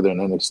well together in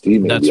NXT,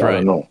 maybe. That's right. I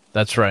don't know.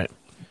 That's right.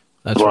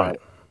 That's But, right.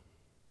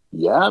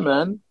 yeah,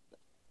 man.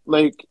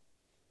 Like,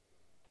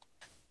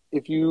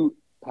 if you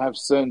have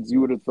sense,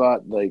 you would have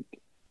thought, like,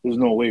 there's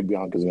no way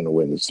Bianca's going to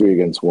win. It's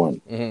 3-1.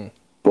 Mm-hmm.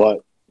 But,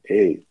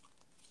 hey,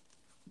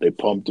 they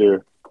pumped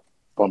her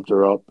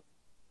up,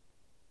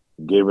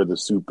 gave her the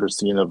Super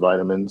Cena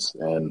vitamins,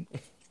 and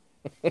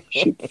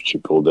she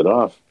pulled it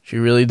off. She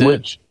really did.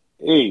 Which,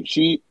 hey,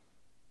 she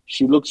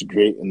looks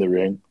great in the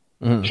ring.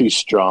 Mm-hmm. She's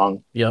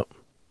strong. Yep.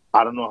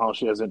 I don't know how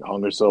she hasn't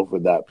hung herself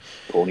with that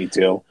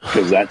ponytail,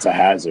 because that's a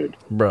hazard.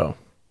 Bro,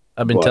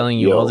 I've been telling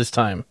you all this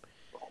time.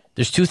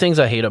 There's two things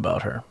I hate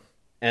about her,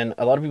 and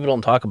a lot of people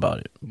don't talk about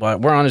it, but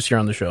we're honest here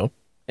on the show.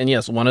 And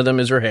yes, one of them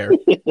is her hair.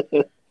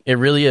 It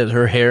really is.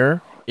 Her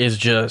hair is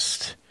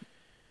just,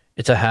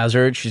 it's a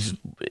hazard.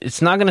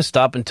 It's not going to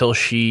stop until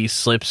she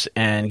slips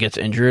and gets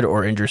injured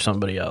or injures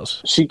somebody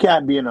else. She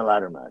can't be in a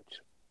ladder match.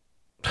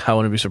 I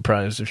wouldn't be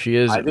surprised if she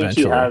is. I think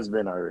eventually. she has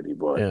been already,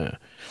 boy. Yeah,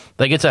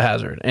 like it's a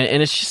hazard,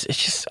 and it's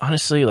just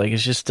honestly, like it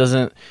just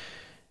doesn't.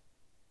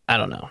 I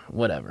don't know.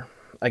 Whatever.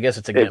 I guess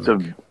it's a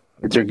gimmick.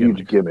 It's a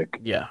huge gimmick.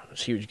 Yeah,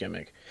 it's a huge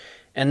gimmick.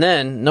 And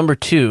then number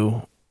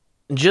 2,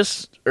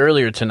 just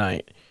earlier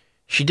tonight,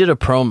 she did a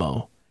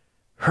promo.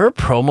 Her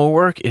promo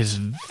work is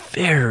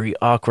very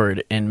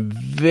awkward and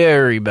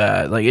very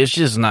bad. Like it's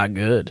just not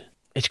good.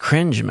 It's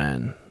cringe,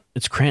 man.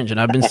 It's cringe, and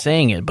I've been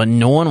saying it, but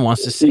no one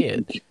wants to say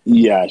it.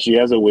 Yeah, she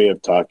has a way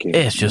of talking.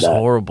 It's just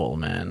horrible,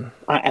 man.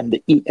 And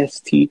the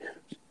EST,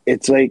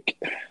 it's like...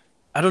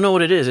 I don't know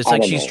what it is. It's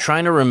like she's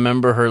trying to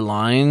remember her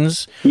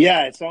lines.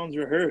 Yeah, it sounds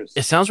rehearsed.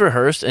 It sounds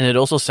rehearsed, and it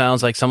also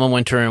sounds like someone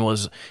went to her and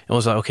was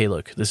like, okay,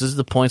 look, this is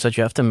the points that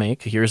you have to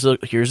make. Here's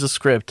the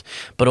script,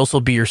 but also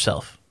be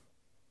yourself.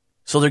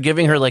 So they're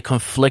giving her like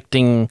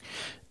conflicting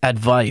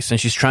advice,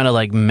 and she's trying to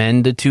like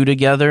mend the two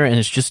together, and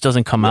it just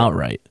doesn't come out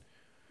right.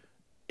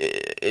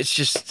 It's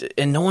just,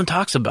 and no one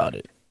talks about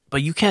it.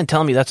 But you can't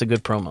tell me that's a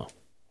good promo.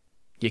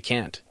 You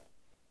can't.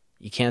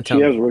 You can't tell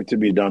me. She has work to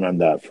be done on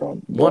that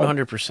front.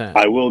 100%.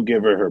 I will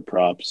give her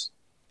props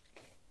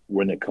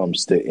when it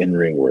comes to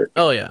in-ring work.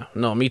 Oh, yeah.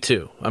 No, me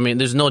too. I mean,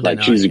 there's no denying.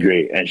 Like, she's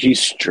great, and she's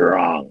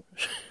strong.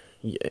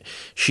 Yeah.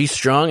 She's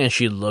strong, and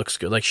she looks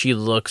good. Like, she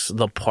looks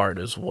the part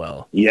as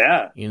well.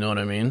 Yeah. You know what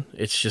I mean?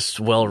 It's just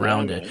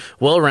well-rounded.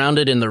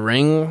 Well-rounded in the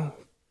ring.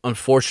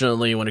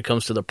 Unfortunately, when it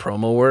comes to the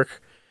promo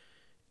work,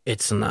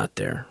 it's not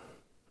there.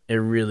 It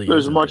really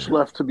There's much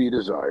left to be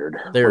desired.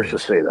 There Let's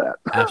just say that.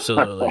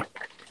 Absolutely.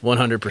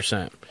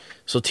 100%.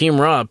 So Team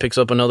Raw picks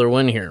up another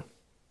win here.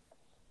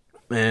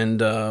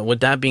 And with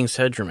that being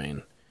said,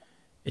 Jermaine,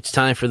 it's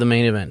time for the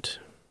main event.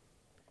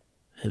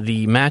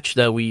 The match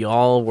that we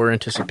all were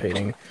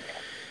anticipating.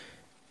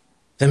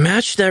 The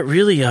match that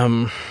really,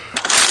 I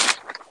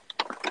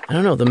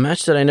don't know, the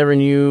match that I never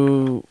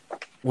knew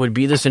would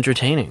be this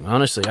entertaining.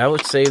 Honestly, I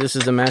would say this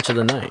is the match of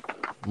the night.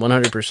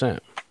 100%.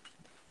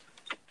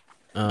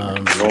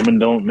 Roman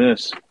don't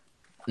miss.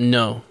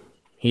 No,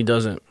 he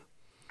doesn't.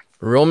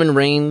 Roman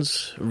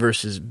Reigns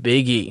versus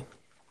Big E.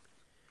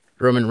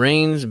 Roman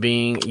Reigns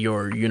being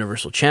your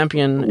Universal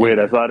Champion. Wait,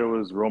 I thought it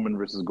was Roman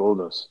versus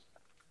Goldust.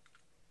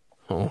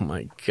 Oh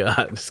my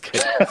God. This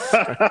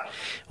guy.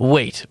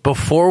 Wait,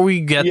 before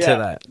we get to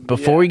that,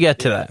 before we get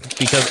to that,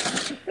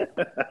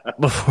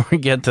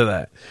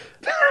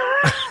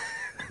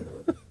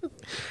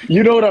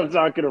 You know what I'm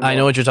talking about. I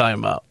know what you're talking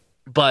about.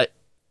 But,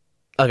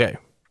 okay.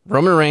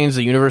 Roman Reigns,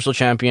 the Universal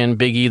Champion.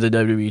 Big E, the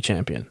WWE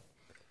Champion.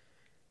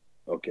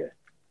 Okay.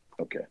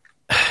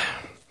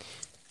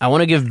 I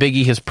want to give Big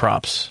E his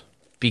props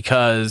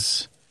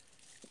because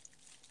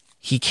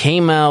he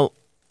came out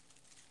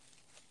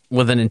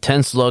with an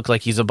intense look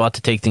like he's about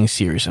to take things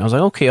serious. And I was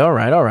like, okay, all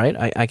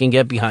right. I can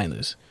get behind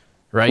this.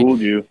 Right? Fooled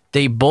you.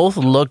 They both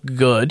look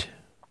good.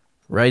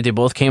 Right? They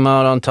both came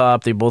out on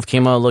top. They both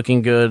came out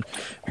looking good.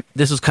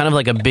 This was kind of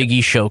like a Big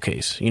E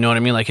showcase. You know what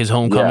I mean? Like his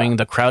homecoming. Yeah.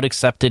 The crowd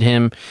accepted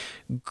him.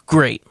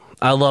 Great.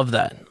 I love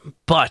that.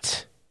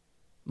 But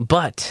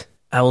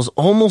I was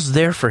almost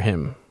there for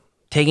him,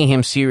 taking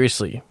him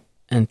seriously,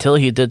 until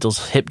he did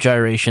those hip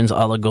gyrations a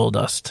la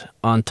Goldust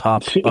on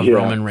top of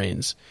Roman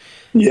Reigns.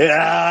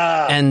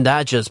 Yeah. And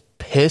that just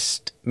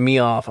pissed me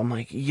off. I'm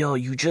like, yo,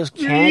 you just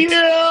can't.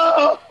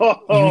 Yeah.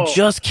 You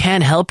just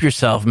can't help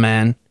yourself,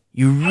 man.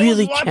 You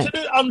really can't.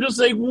 I'm just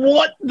like,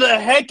 what the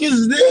heck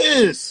is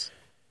this?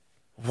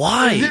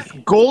 Why? Is this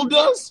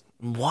Goldust?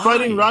 Why?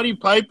 fighting Roddy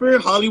Piper,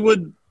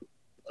 Hollywood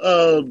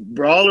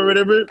Brawl or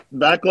whatever,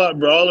 Backlot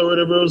Brawl or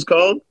whatever it was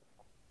called.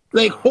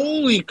 Like,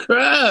 holy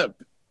crap.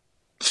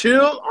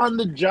 Chill on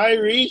the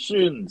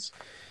gyrations.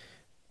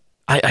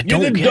 I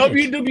don't You're the get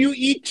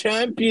WWE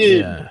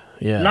champion.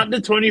 Yeah. Not the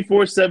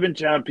 24/7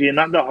 champion,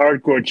 not the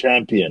hardcore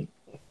champion,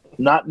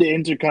 not the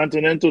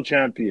intercontinental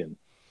champion.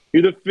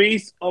 You're the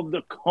face of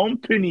the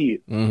company.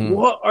 Mm-hmm.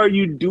 What are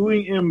you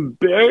doing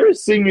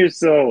embarrassing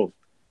yourself?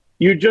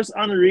 You're just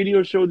on a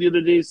radio show the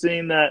other day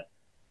saying that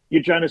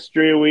you're trying to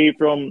stray away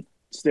from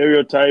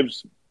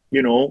stereotypes.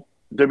 You know,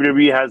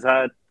 WWE has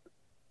had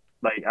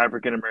like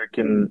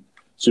African-American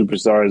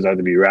superstars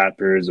either be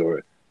rappers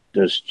or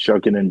just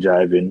shucking and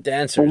jiving.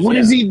 Dancers. But what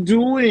is he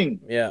doing?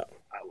 Yeah.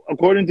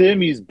 According to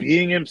him, he's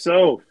being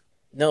himself.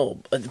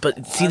 No,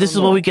 but see, this is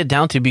what we get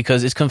down to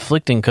because it's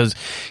conflicting because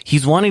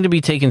he's wanting to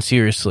be taken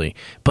seriously,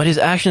 but his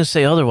actions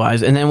say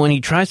otherwise. And then when he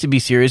tries to be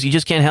serious, he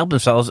just can't help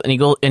himself, and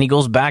he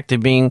goes back to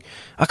being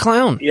a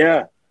clown.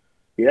 Yeah.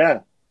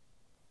 You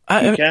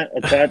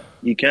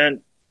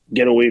can't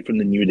get away from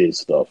the New Day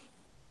stuff.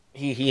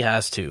 He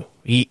has to.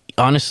 He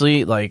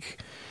honestly,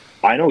 like,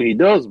 I know he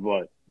does,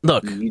 but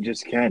look, he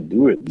just can't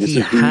do it. This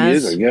is who he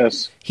is, I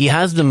guess. He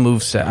has the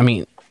moveset.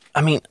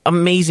 I mean,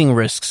 amazing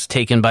risks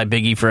taken by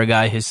Big E for a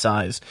guy his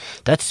size.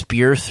 That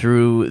spear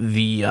through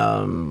the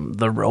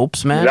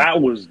ropes, man.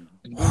 That was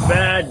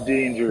mad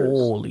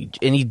dangerous.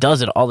 And he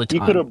does it all the time.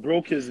 He could have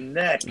broke his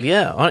neck.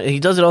 Yeah, he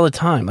does it all the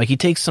time. Like, he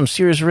takes some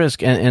serious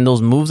risk, and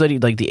those moves that he,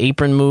 like the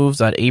apron moves,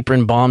 that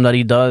apron bomb that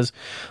he does,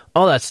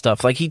 all that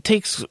stuff. Like, he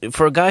takes,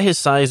 for a guy his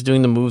size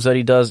doing the moves that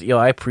he does,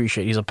 I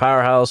appreciate it. He's a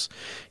powerhouse.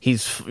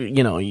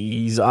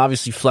 He's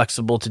obviously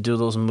flexible to do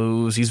those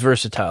moves. He's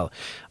versatile.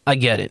 I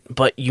get it,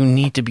 but you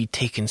need to be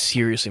taken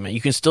seriously, man.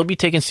 You can still be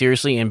taken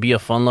seriously and be a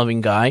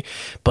fun-loving guy,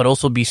 but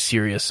also be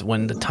serious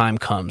when the time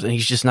comes, and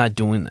he's just not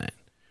doing that.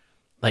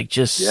 Like,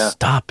 just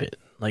stop it.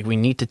 Like, we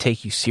need to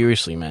take you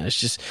seriously, man. It's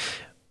just,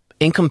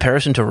 in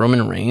comparison to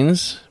Roman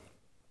Reigns,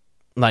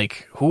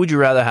 like, who would you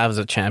rather have as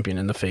a champion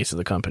in the face of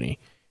the company?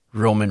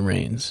 Roman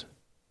Reigns.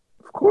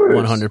 Of course.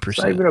 100%. It's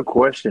not even a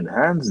question.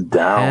 Hands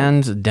down.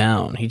 Hands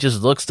down. He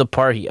just looks the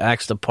part. He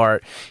acts the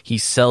part. He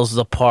sells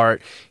the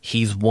part.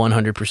 He's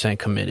 100%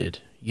 committed.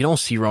 You don't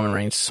see Roman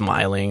Reigns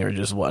smiling or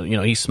just what,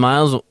 he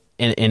smiles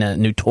in a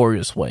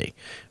notorious way,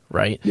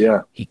 right?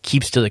 Yeah. He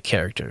keeps to the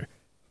character.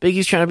 Big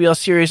E's trying to be all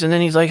serious, and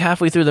then he's like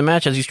halfway through the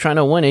match as he's trying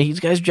to win it. These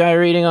guys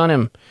gyrating on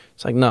him.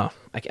 It's like, no,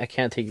 I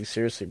can't take you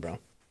seriously, bro.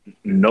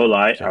 No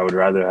lie, I would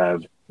rather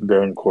have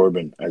Baron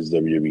Corbin as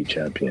WWE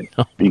champion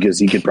because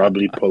he could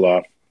probably pull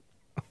off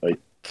like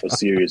a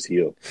serious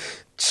heel.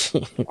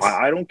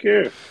 I don't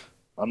care.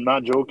 I'm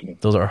not joking.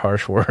 Those are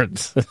harsh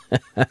words.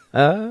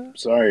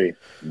 Sorry,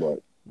 but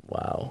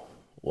wow.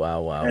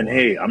 And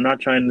hey, I'm not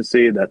trying to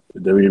say that the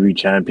WWE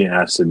champion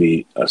has to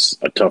be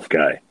a tough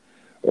guy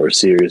or a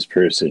serious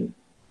person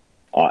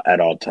at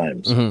all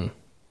times. Mm-hmm.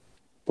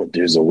 But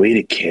there's a way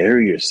to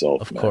carry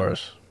yourself. Of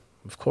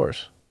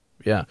course.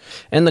 Yeah,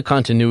 and the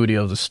continuity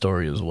of the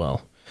story as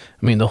well.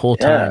 I mean, the whole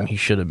time he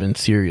should have been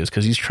serious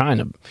because he's trying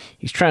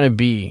to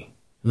be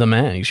the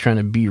man. He's trying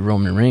to be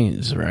Roman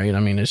Reigns, right? I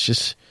mean, it's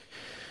just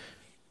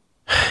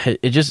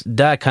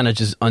that kind of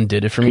just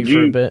undid it for me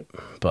for a bit.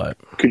 But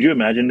could you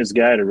imagine this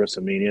guy at a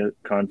WrestleMania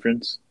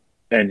conference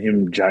and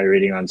him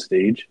gyrating on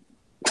stage?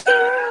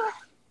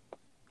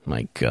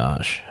 My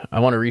gosh, I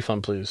want a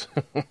refund, please.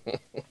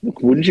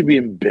 Wouldn't you be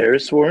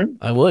embarrassed for him?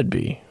 I would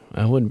be.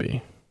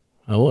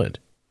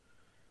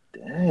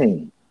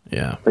 Dang.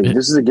 Yeah. Like,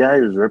 this is a guy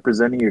who's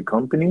representing your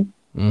company?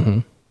 Mm-hmm.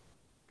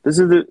 This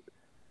is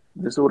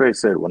what I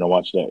said when I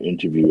watched that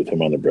interview with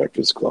him on The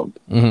Breakfast Club.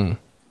 Mm-hmm.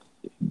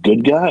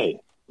 Good guy.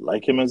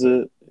 Like him as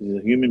a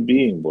human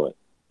being, but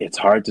it's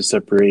hard to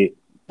separate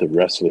the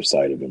wrestler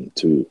side of him,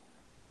 too.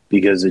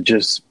 Because it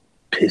just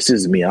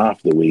pisses me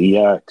off the way he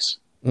acts.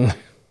 Yeah,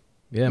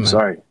 man. I'm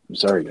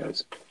sorry,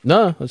 guys.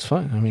 No, that's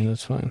fine. I mean,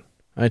 that's fine.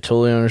 I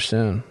totally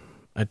understand.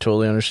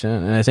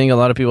 And I think a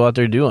lot of people out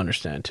there do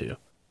understand, too.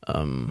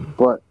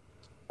 But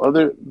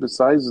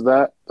besides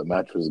that, the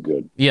match was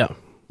good. Yeah,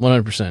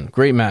 100%.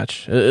 Great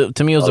match. To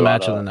me, it was the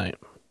match of the night.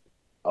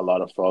 A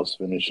lot of false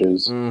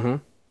finishes. Mm-hmm.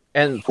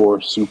 And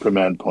 4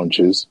 Superman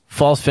punches.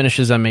 False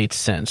finishes that made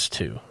sense,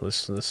 too.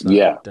 Let's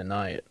not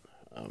deny it.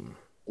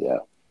 Yeah.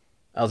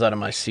 I was out of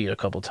my seat a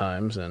couple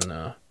times, and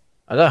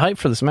I got hyped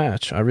for this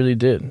match. I really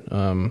did.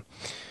 It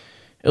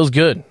was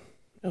good.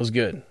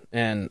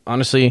 And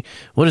honestly,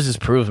 what does this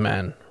prove,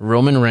 man?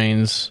 Roman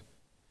Reigns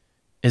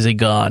is a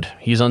god.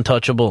 He's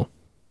untouchable.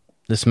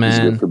 This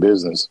man... He's good for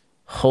business.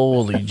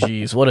 Holy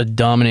jeez. What a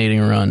dominating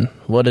run.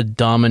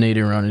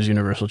 As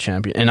Universal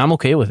Champion. And I'm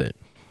okay with it.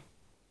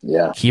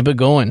 Yeah. Keep it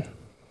going,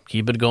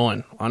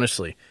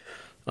 honestly.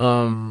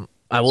 I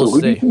will say...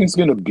 who do you think is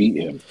going to beat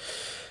him?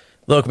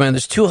 Look, man,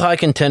 there's 2 high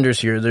contenders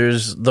here.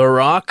 There's The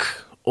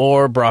Rock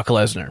or Brock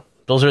Lesnar.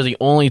 Those are the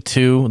only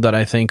 2 that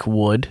I think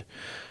would.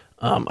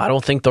 I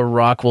don't think The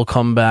Rock will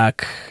come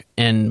back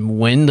and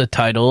win the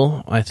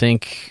title. I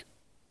think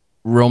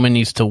Roman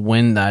needs to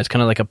win that. It's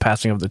kind of like a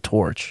passing of the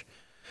torch.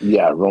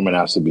 Yeah, Roman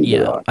has to beat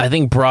The Rock. I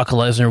think Brock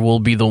Lesnar will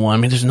be the one.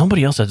 I mean, there's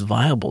nobody else that's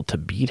viable to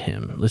beat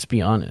him. Let's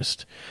be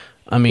honest.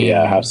 I mean,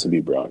 yeah, it has to be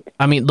Brock.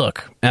 I mean,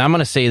 look, and I'm going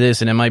to say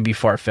this, and it might be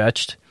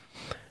far-fetched,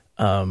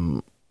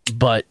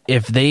 but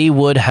if they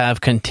would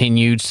have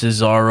continued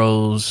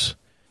Cesaro's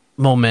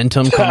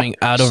momentum coming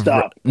out of...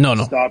 Stop. No.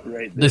 Stop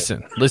right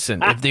there.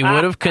 Listen. If they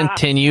would have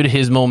continued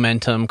his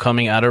momentum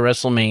coming out of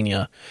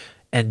WrestleMania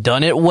and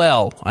done it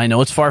well, I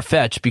know it's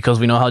far-fetched because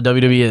we know how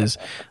WWE is,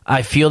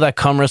 I feel that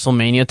come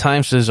WrestleMania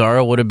time,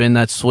 Cesaro would have been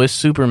that Swiss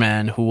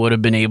Superman who would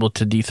have been able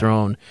to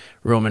dethrone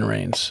Roman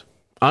Reigns.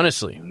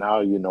 Honestly.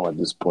 Now you know at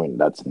this point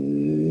that's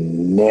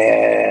never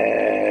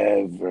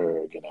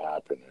going to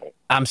happen, right?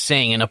 I'm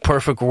saying in a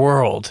perfect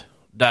world,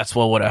 that's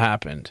what would have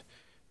happened.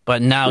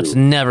 But now It's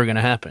never going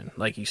to happen,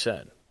 like you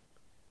said.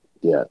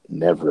 Yeah,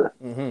 never.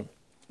 Mm-hmm.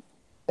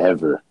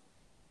 Ever.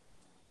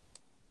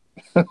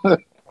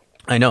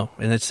 I know,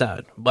 and it's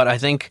sad. But I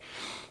think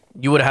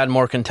you would have had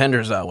more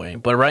contenders that way.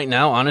 But right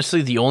now,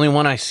 honestly, the only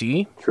one I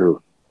see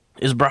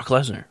is Brock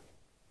Lesnar.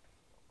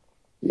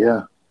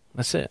 Yeah.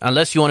 That's it.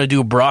 Unless you want to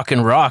do Brock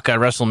and Rock at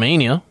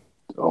WrestleMania.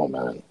 Oh,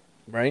 man.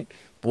 Right?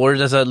 But where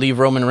does that leave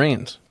Roman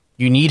Reigns?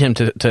 You need him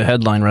to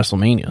headline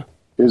WrestleMania.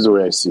 Here's the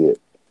way I see it.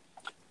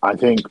 I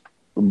think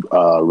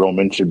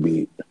Roman should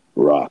beat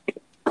Rock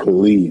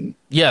clean.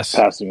 Yes.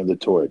 Passing of the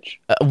torch.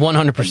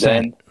 100%.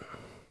 Then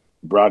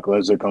Brock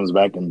Lesnar comes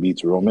back and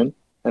beats Roman,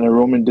 and then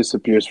Roman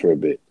disappears for a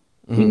bit.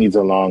 Mm-hmm. He needs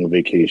a long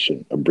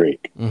vacation, a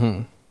break.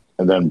 Mm-hmm.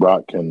 And then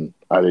Brock can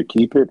either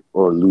keep it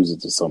or lose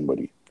it to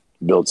somebody.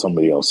 Build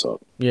somebody else up.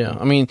 Yeah,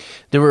 I mean,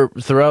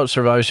 throughout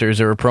Survivor Series,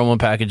 there were promo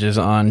packages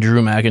on Drew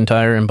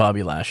McIntyre and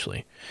Bobby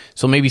Lashley.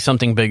 So maybe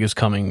something big is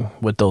coming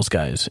with those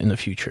guys in the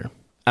future.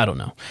 I don't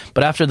know.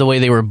 But after the way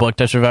they were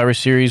booked at Survivor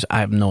Series,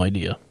 I have no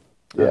idea.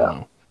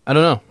 Yeah. I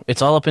don't know.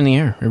 It's all up in the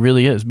air. It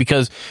really is.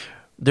 Because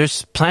they're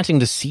planting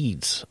the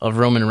seeds of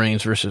Roman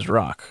Reigns versus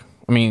Rock.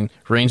 I mean,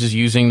 Reigns is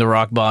using the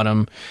Rock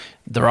bottom.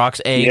 The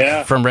Rock's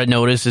egg from Red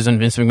Notice is in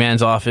Vince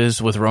McMahon's office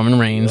with Roman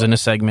Reigns in a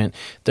segment.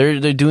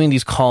 They're doing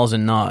these calls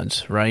and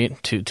nods, right,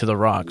 to the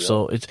Rock. Yeah.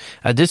 So it's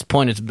at this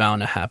point, it's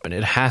bound to happen.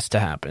 It has to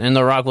happen. And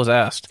the Rock was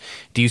asked,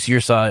 "Do you see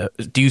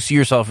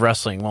yourself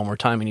wrestling one more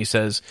time?" And he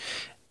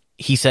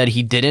said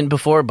he didn't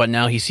before, but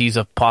now he sees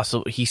a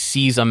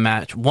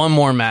match, one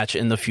more match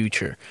in the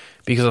future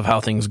because of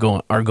how things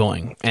are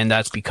going, and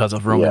that's because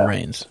of Roman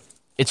Reigns.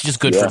 It's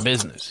just good for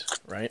business,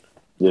 right?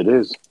 It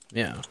is.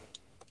 Yeah.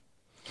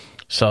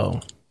 So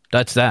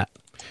that's that.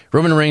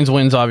 Roman Reigns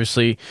wins,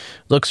 obviously,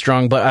 looks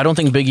strong, but I don't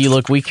think Big E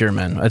looked weak here,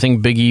 man. I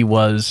think Big E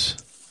was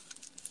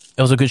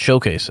a good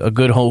showcase, a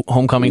good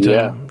homecoming to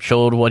him,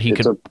 showed what he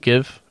could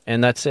give,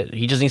 and that's it.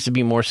 He just needs to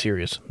be more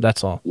serious.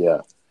 That's all. Yeah.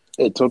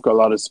 It took a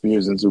lot of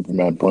spears and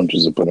Superman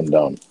punches to put him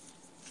down.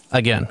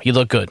 Again, he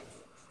looked good.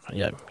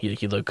 Yeah,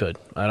 he looked good.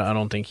 I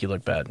don't think he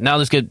looked bad. Now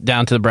let's get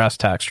down to the brass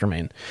tacks,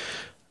 Jermaine.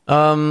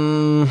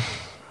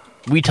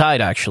 We tied,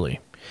 actually.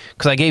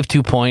 Because I gave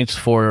 2 points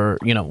for,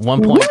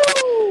 1 point. Woo!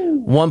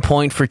 1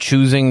 point for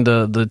choosing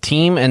the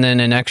team, and then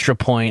an extra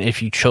point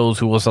if you chose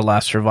who was the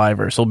last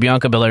survivor. So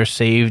Bianca Belair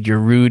saved your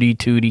Rudy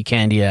Tooty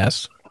candy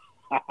ass.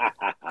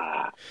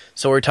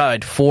 So we're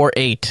tied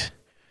 4-8.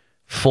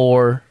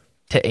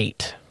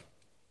 4-8.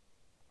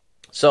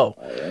 So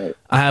right.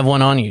 I have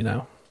one on you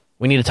now.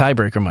 We need a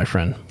tiebreaker, my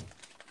friend.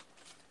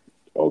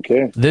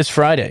 Okay. This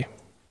Friday,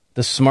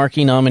 the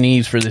Smarky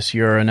nominees for this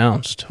year are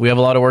announced. We have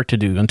a lot of work to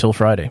do until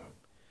Friday.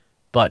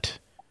 But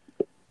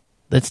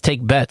let's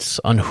take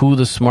bets on who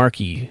the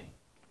Smarky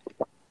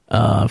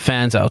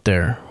fans out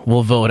there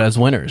will vote as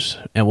winners.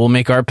 And we'll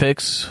make our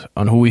picks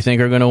on who we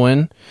think are going to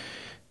win.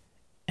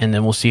 And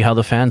then we'll see how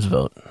the fans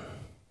vote.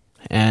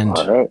 And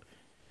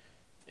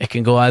it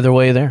can go either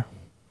way there.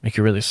 It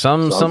can really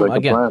some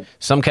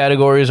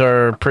categories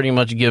are pretty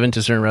much given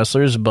to certain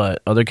wrestlers,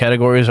 but other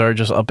categories are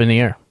just up in the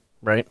air,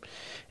 right?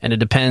 And it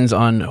depends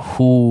on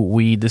who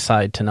we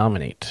decide to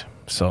nominate.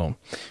 So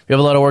we have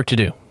a lot of work to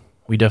do.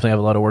 We definitely have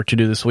a lot of work to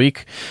do this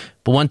week.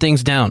 But one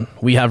thing's down.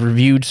 We have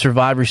reviewed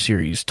Survivor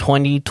Series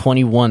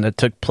 2021 that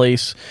took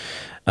place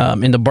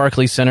in the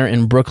Barclays Center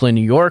in Brooklyn,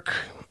 New York.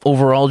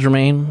 Overall,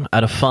 Jermaine,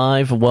 out of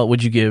 5, what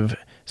would you give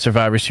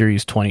Survivor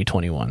Series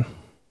 2021?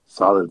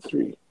 Solid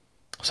 3.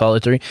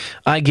 Solid 3.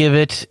 I give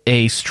it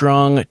a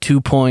strong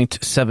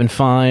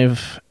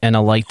 2.75 and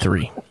a light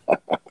 3.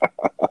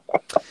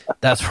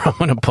 That's where I'm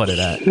going to put it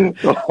at.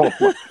 Oh,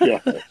 my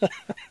God.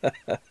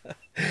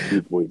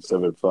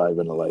 2.75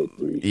 and a light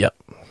 3. Yep.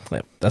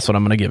 That's what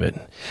I'm going to give it.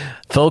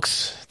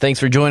 Folks, thanks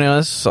for joining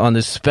us on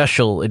this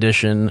special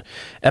edition,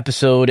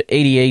 episode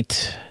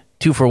 88,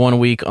 2 for 1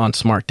 week on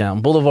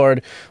SmackDown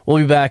Boulevard. We'll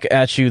be back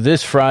at you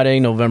this Friday,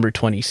 November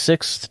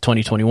 26th,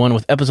 2021,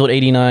 with episode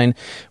 89,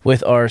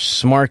 with our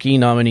Smarky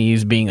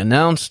nominees being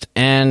announced.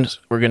 And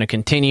we're going to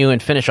continue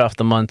and finish off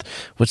the month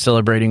with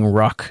celebrating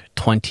Rock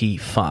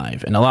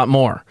 25 and a lot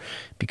more,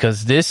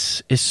 because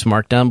this is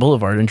SmackDown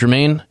Boulevard. And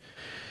Jermaine,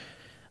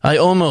 I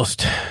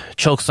almost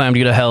chokeslammed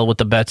you to hell with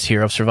the bets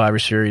here of Survivor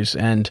Series.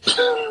 And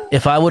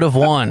if I would have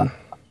won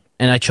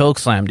and I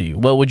chokeslammed you,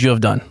 what would you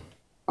have done?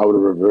 I would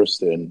have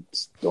reversed it and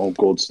Stone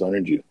Cold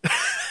stunnered you.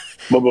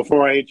 But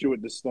before I hit you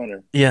with the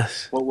stunner,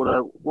 yes, what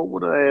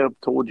would I have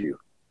told you?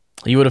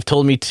 You would have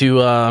told me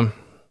to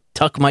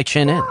tuck my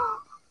chin in.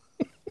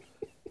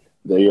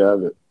 There you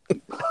have it.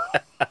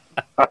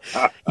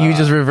 You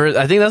just reversed.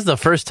 I think that's the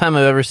first time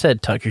I've ever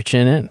said tuck your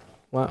chin in.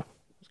 Wow,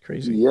 it's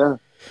crazy. Yeah,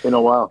 in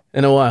a while.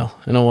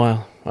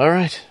 All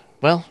right.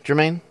 Well,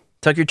 Jermaine,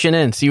 tuck your chin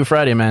in. See you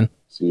Friday, man.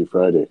 See you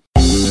Friday.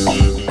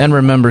 And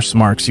remember,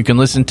 Smarks, you can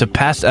listen to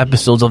past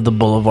episodes of The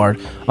Boulevard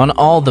on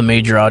all the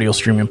major audio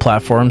streaming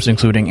platforms,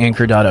 including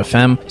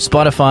Anchor.fm,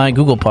 Spotify,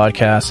 Google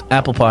Podcasts,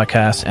 Apple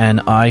Podcasts, and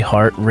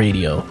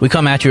iHeartRadio. We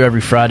come at you every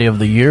Friday of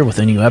the year with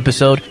a new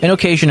episode, and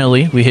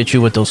occasionally we hit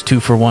you with those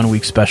 2-for-1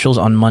 week specials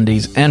on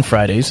Mondays and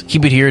Fridays.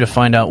 Keep it here to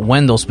find out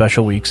when those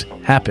special weeks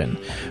happen.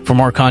 For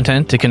more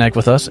content, to connect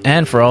with us,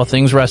 and for all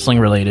things wrestling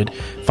related,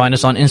 find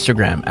us on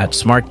Instagram at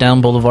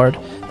SmarkDown Boulevard.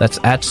 That's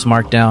at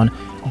SmarkDown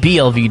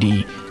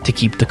BLVD to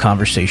keep the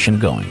conversation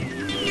going.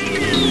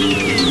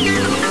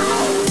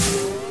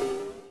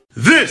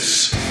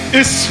 This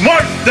is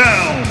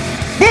SmarkDown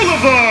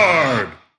Boulevard!